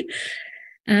I need?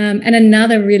 And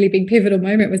another really big pivotal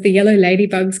moment was the Yellow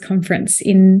Ladybugs conference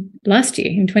in last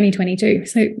year, in 2022.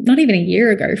 So not even a year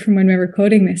ago from when we're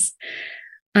recording this.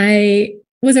 I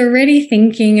was already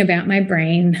thinking about my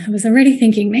brain. I was already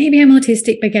thinking maybe I'm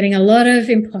autistic, but getting a lot of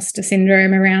imposter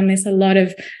syndrome around this, a lot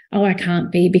of, oh, I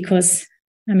can't be, because,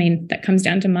 I mean, that comes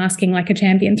down to masking like a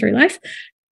champion through life.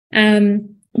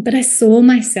 But I saw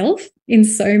myself in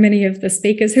so many of the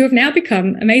speakers who have now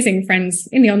become amazing friends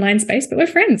in the online space, but we're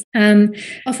friends.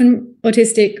 Often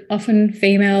autistic, often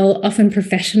female, often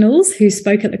professionals who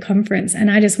spoke at the conference. And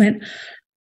I just went,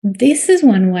 this is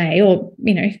one way, or,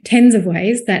 tens of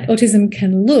ways that autism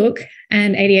can look,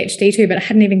 and ADHD too, but I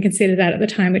hadn't even considered that at the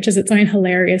time, which is its own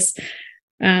hilarious.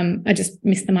 I just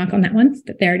missed the mark on that one,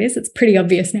 but there it is. It's pretty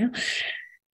obvious now.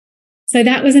 So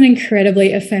that was an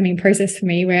incredibly affirming process for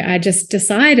me, where I just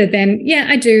decided then,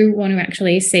 I do want to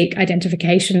actually seek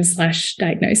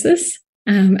identification/diagnosis.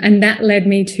 And that led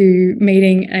me to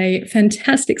meeting a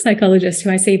fantastic psychologist who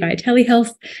I see via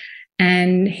telehealth.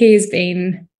 And he's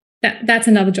been, that's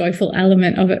another joyful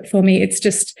element of it for me. It's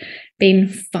just been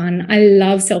fun. I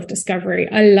love self-discovery.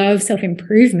 I love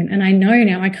self-improvement. And I know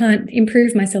now I can't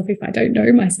improve myself if I don't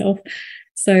know myself.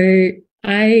 So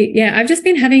I've just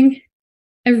been having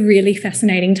a really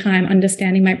fascinating time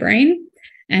understanding my brain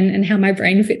and how my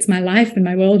brain fits my life and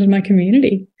my world and my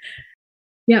community.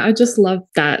 Yeah, I just love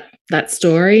that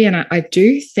story. And I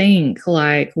do think,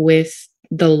 like, with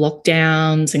the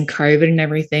lockdowns and COVID and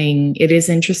everything, it is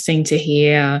interesting to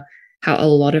hear how a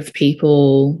lot of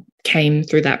people came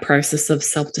through that process of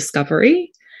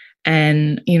self-discovery.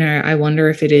 And, I wonder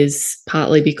if it is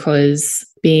partly because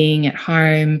being at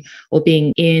home or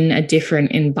being in a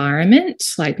different environment,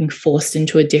 like being forced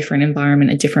into a different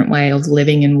environment, a different way of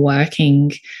living and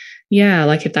working. Yeah,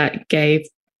 like if that gave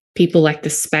people like the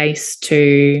space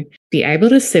to be able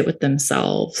to sit with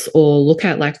themselves or look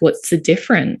at like, what's the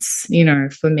difference,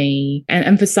 for me.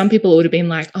 And for some people, it would have been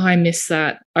like, oh, I miss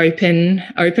that open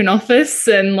office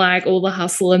and like all the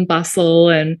hustle and bustle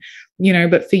and,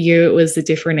 but for you, it was a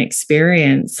different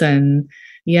experience. And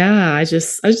yeah, I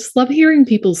just love hearing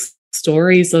people's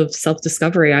stories of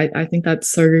self-discovery. I think that's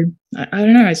so, I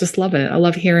don't know, I just love it. I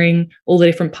love hearing all the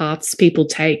different paths people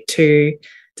take to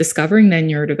discovering their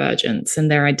neurodivergence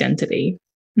and their identity.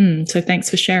 So thanks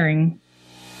for sharing.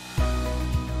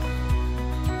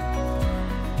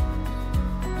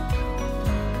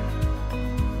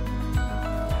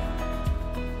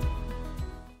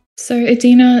 So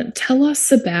Adina, tell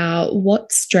us about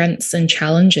what strengths and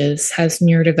challenges has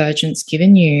neurodivergence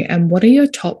given you, and what are your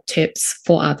top tips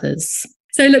for others?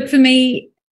 So look, for me,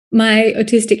 my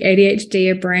autistic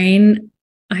ADHD brain,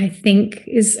 I think,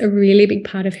 is a really big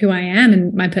part of who I am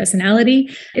and my personality.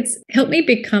 It's helped me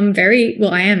become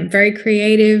I am very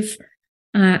creative.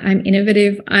 I'm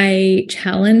innovative. I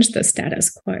challenge the status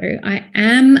quo. I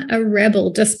am a rebel,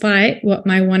 despite what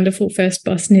my wonderful first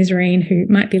boss, Nizreen, who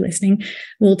might be listening,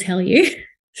 will tell you.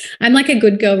 I'm like a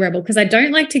good girl rebel because I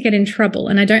don't like to get in trouble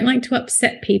and I don't like to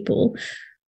upset people,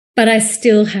 but I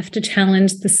still have to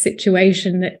challenge the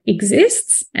situation that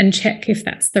exists and check if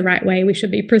that's the right way we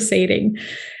should be proceeding.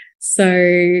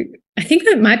 So I think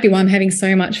that might be why I'm having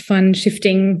so much fun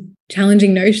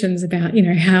challenging notions about,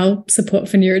 how support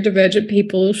for neurodivergent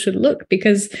people should look,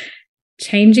 because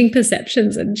changing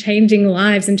perceptions and changing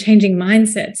lives and changing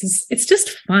mindsets it's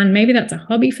just fun. Maybe that's a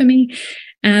hobby for me.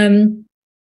 And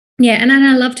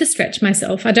I love to stretch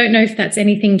myself. I don't know if that's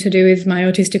anything to do with my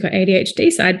autistic or ADHD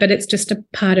side, but it's just a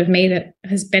part of me that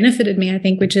has benefited me, I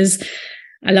think, which is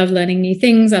I love learning new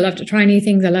things. I love to try new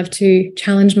things. I love to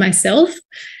challenge myself.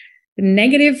 The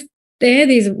negative there,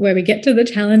 these are where we get to the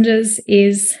challenges,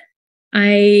 is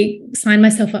I sign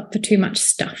myself up for too much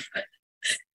stuff.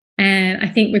 And I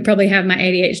think we probably have my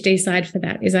ADHD side for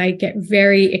that, is I get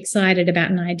very excited about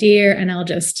an idea and I'll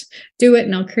just do it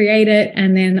and I'll create it.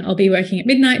 And then I'll be working at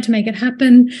midnight to make it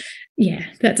happen. Yeah,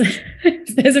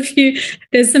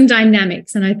 there's some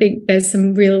dynamics. And I think there's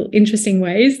some real interesting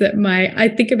ways that I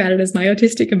think about it as my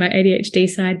autistic and my ADHD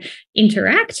side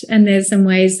interact. And there's some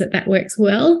ways that works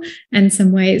well and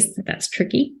some ways that that's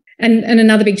tricky. And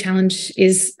another big challenge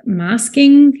is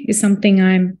masking is something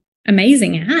I'm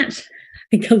amazing at.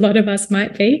 I think a lot of us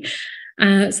might be.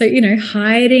 So,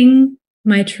 hiding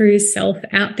my true self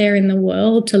out there in the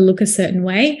world to look a certain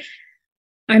way,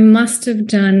 I must have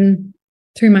done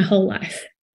through my whole life,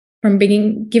 from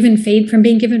being given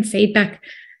feedback,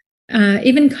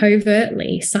 even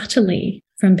covertly, subtly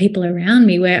from people around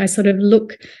me, where I sort of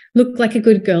look like a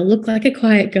good girl, look like a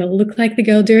quiet girl, look like the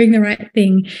girl doing the right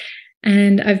thing.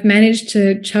 And I've managed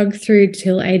to chug through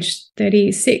till age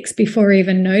 36 before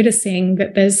even noticing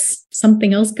that there's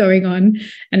something else going on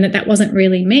and that wasn't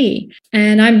really me.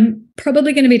 And I'm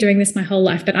probably going to be doing this my whole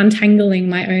life, but untangling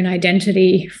my own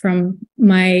identity from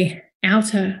my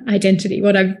outer identity,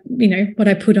 what I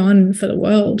put on for the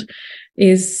world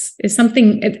is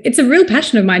something, it's a real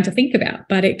passion of mine to think about,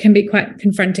 but it can be quite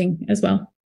confronting as well.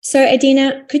 So,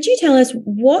 Adina, could you tell us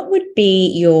what would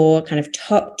be your kind of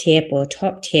top tip or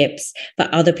top tips for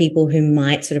other people who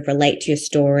might sort of relate to your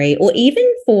story, or even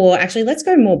for, actually, let's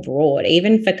go more broad,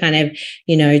 even for kind of,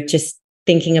 just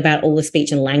thinking about all the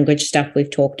speech and language stuff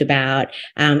we've talked about.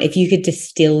 If you could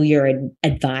distill your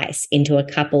advice into a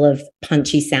couple of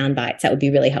punchy sound bites, that would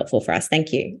be really helpful for us.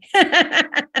 Thank you.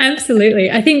 Absolutely.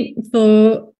 I think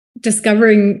for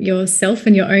discovering yourself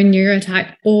and your own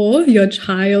neurotype or your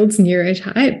child's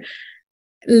neurotype,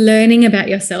 learning about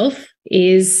yourself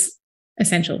is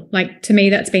essential. Like, to me,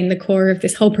 that's been the core of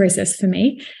this whole process for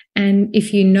me. And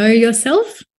if you know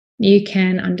yourself, you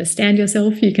can understand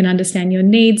yourself, you can understand your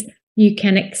needs, you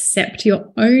can accept your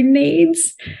own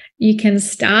needs, you can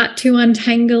start to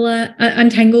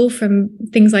untangle from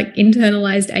things like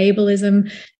internalized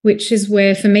ableism, which is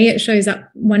where, for me, it shows up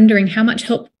wondering how much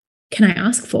help can I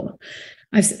ask for?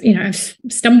 I've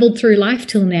stumbled through life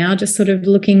till now just sort of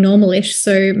looking normal-ish,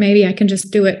 so maybe I can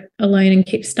just do it alone and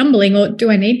keep stumbling, or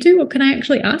do I need to, or can I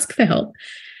actually ask for help?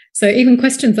 So even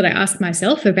questions that I ask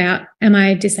myself about, am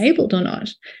I disabled or not?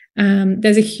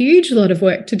 There's a huge lot of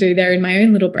work to do there in my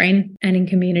own little brain and in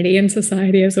community and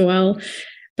society as well.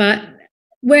 But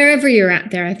wherever you're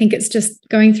at there, I think it's just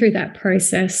going through that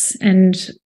process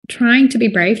and trying to be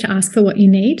brave to ask for what you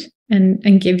need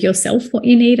and give yourself what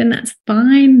you need, and that's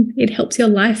fine. It helps your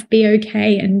life be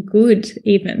okay and good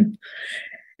even.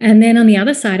 And then on the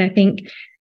other side, I think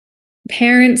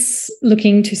parents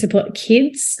looking to support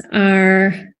kids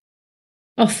are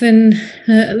often,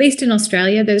 at least in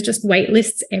Australia, there's just wait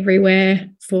lists everywhere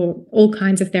for all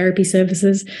kinds of therapy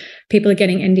services. People are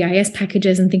getting NDIS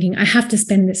packages and thinking, I have to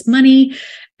spend this money.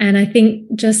 And I think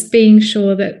just being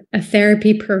sure that a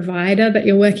therapy provider that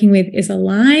you're working with is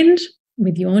aligned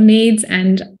with your needs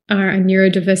and are a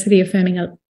neurodiversity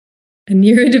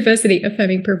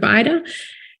affirming provider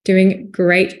doing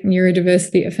great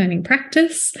neurodiversity affirming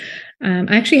practice.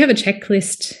 I actually have a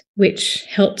checklist which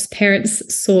helps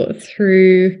parents sort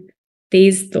through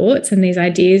these thoughts and these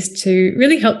ideas to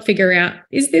really help figure out,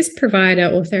 is this provider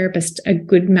or therapist a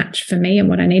good match for me and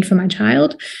what I need for my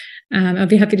child? I'll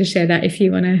be happy to share that if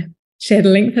you want to share the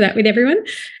link for that with everyone.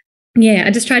 Yeah,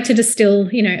 I just tried to distill,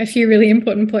 a few really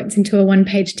important points into a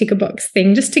one-page ticker box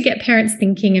thing just to get parents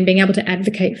thinking and being able to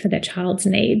advocate for their child's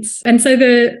needs. And so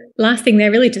the last thing there,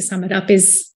 really to sum it up,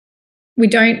 is we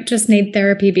don't just need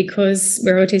therapy because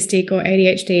we're autistic or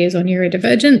ADHDers or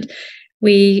neurodivergent.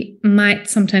 We might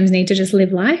sometimes need to just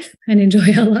live life and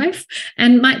enjoy our life,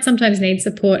 and might sometimes need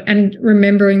support, and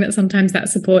remembering that sometimes that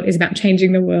support is about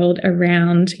changing the world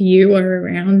around you or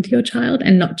around your child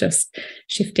and not just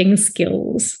shifting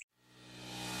skills.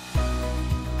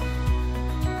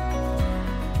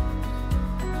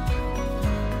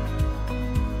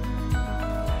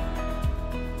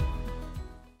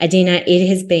 Adina, it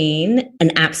has been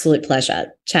an absolute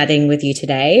pleasure chatting with you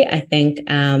today. I think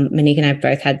Monique and I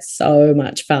both had so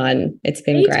much fun. It's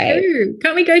been great. Too.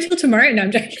 Can't we go till tomorrow? No, I'm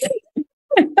joking.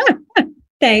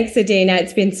 Thanks, Adina.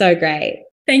 It's been so great.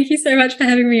 Thank you so much for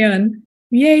having me on.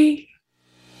 Yay.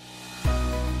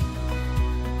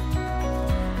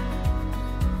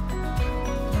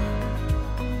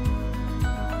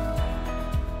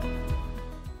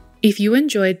 If you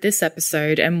enjoyed this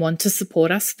episode and want to support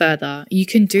us further, you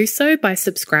can do so by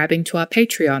subscribing to our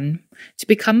Patreon. To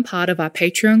become part of our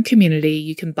Patreon community,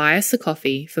 you can buy us a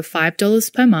coffee for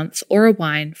 $5 per month or a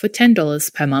wine for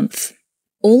 $10 per month.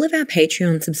 All of our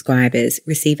Patreon subscribers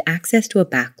receive access to a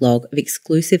backlog of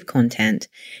exclusive content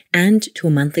and to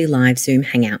a monthly live Zoom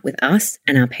hangout with us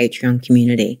and our Patreon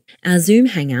community. Our Zoom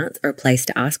hangouts are a place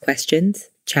to ask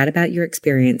questions, chat about your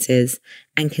experiences,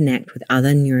 and connect with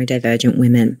other neurodivergent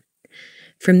women.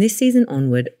 From this season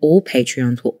onward, all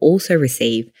Patreons will also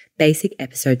receive basic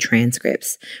episode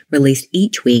transcripts released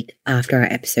each week after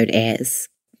our episode airs.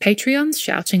 Patreons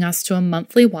shouting us to a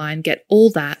monthly wine get all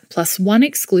that plus one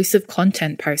exclusive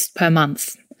content post per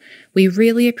month. We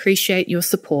really appreciate your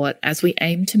support as we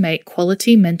aim to make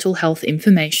quality mental health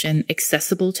information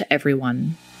accessible to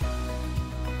everyone.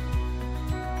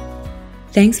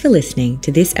 Thanks for listening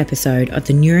to this episode of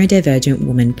the Neurodivergent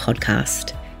Woman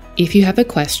podcast. If you have a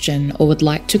question or would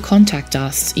like to contact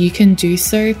us, you can do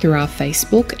so through our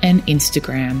Facebook and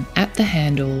Instagram at the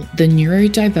handle The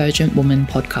Neurodivergent Woman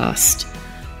Podcast,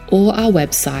 or our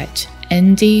website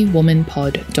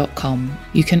ndwomanpod.com.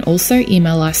 You can also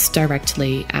email us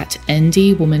directly at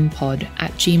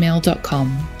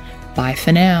ndwomanpod@gmail.com. Bye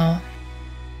for now.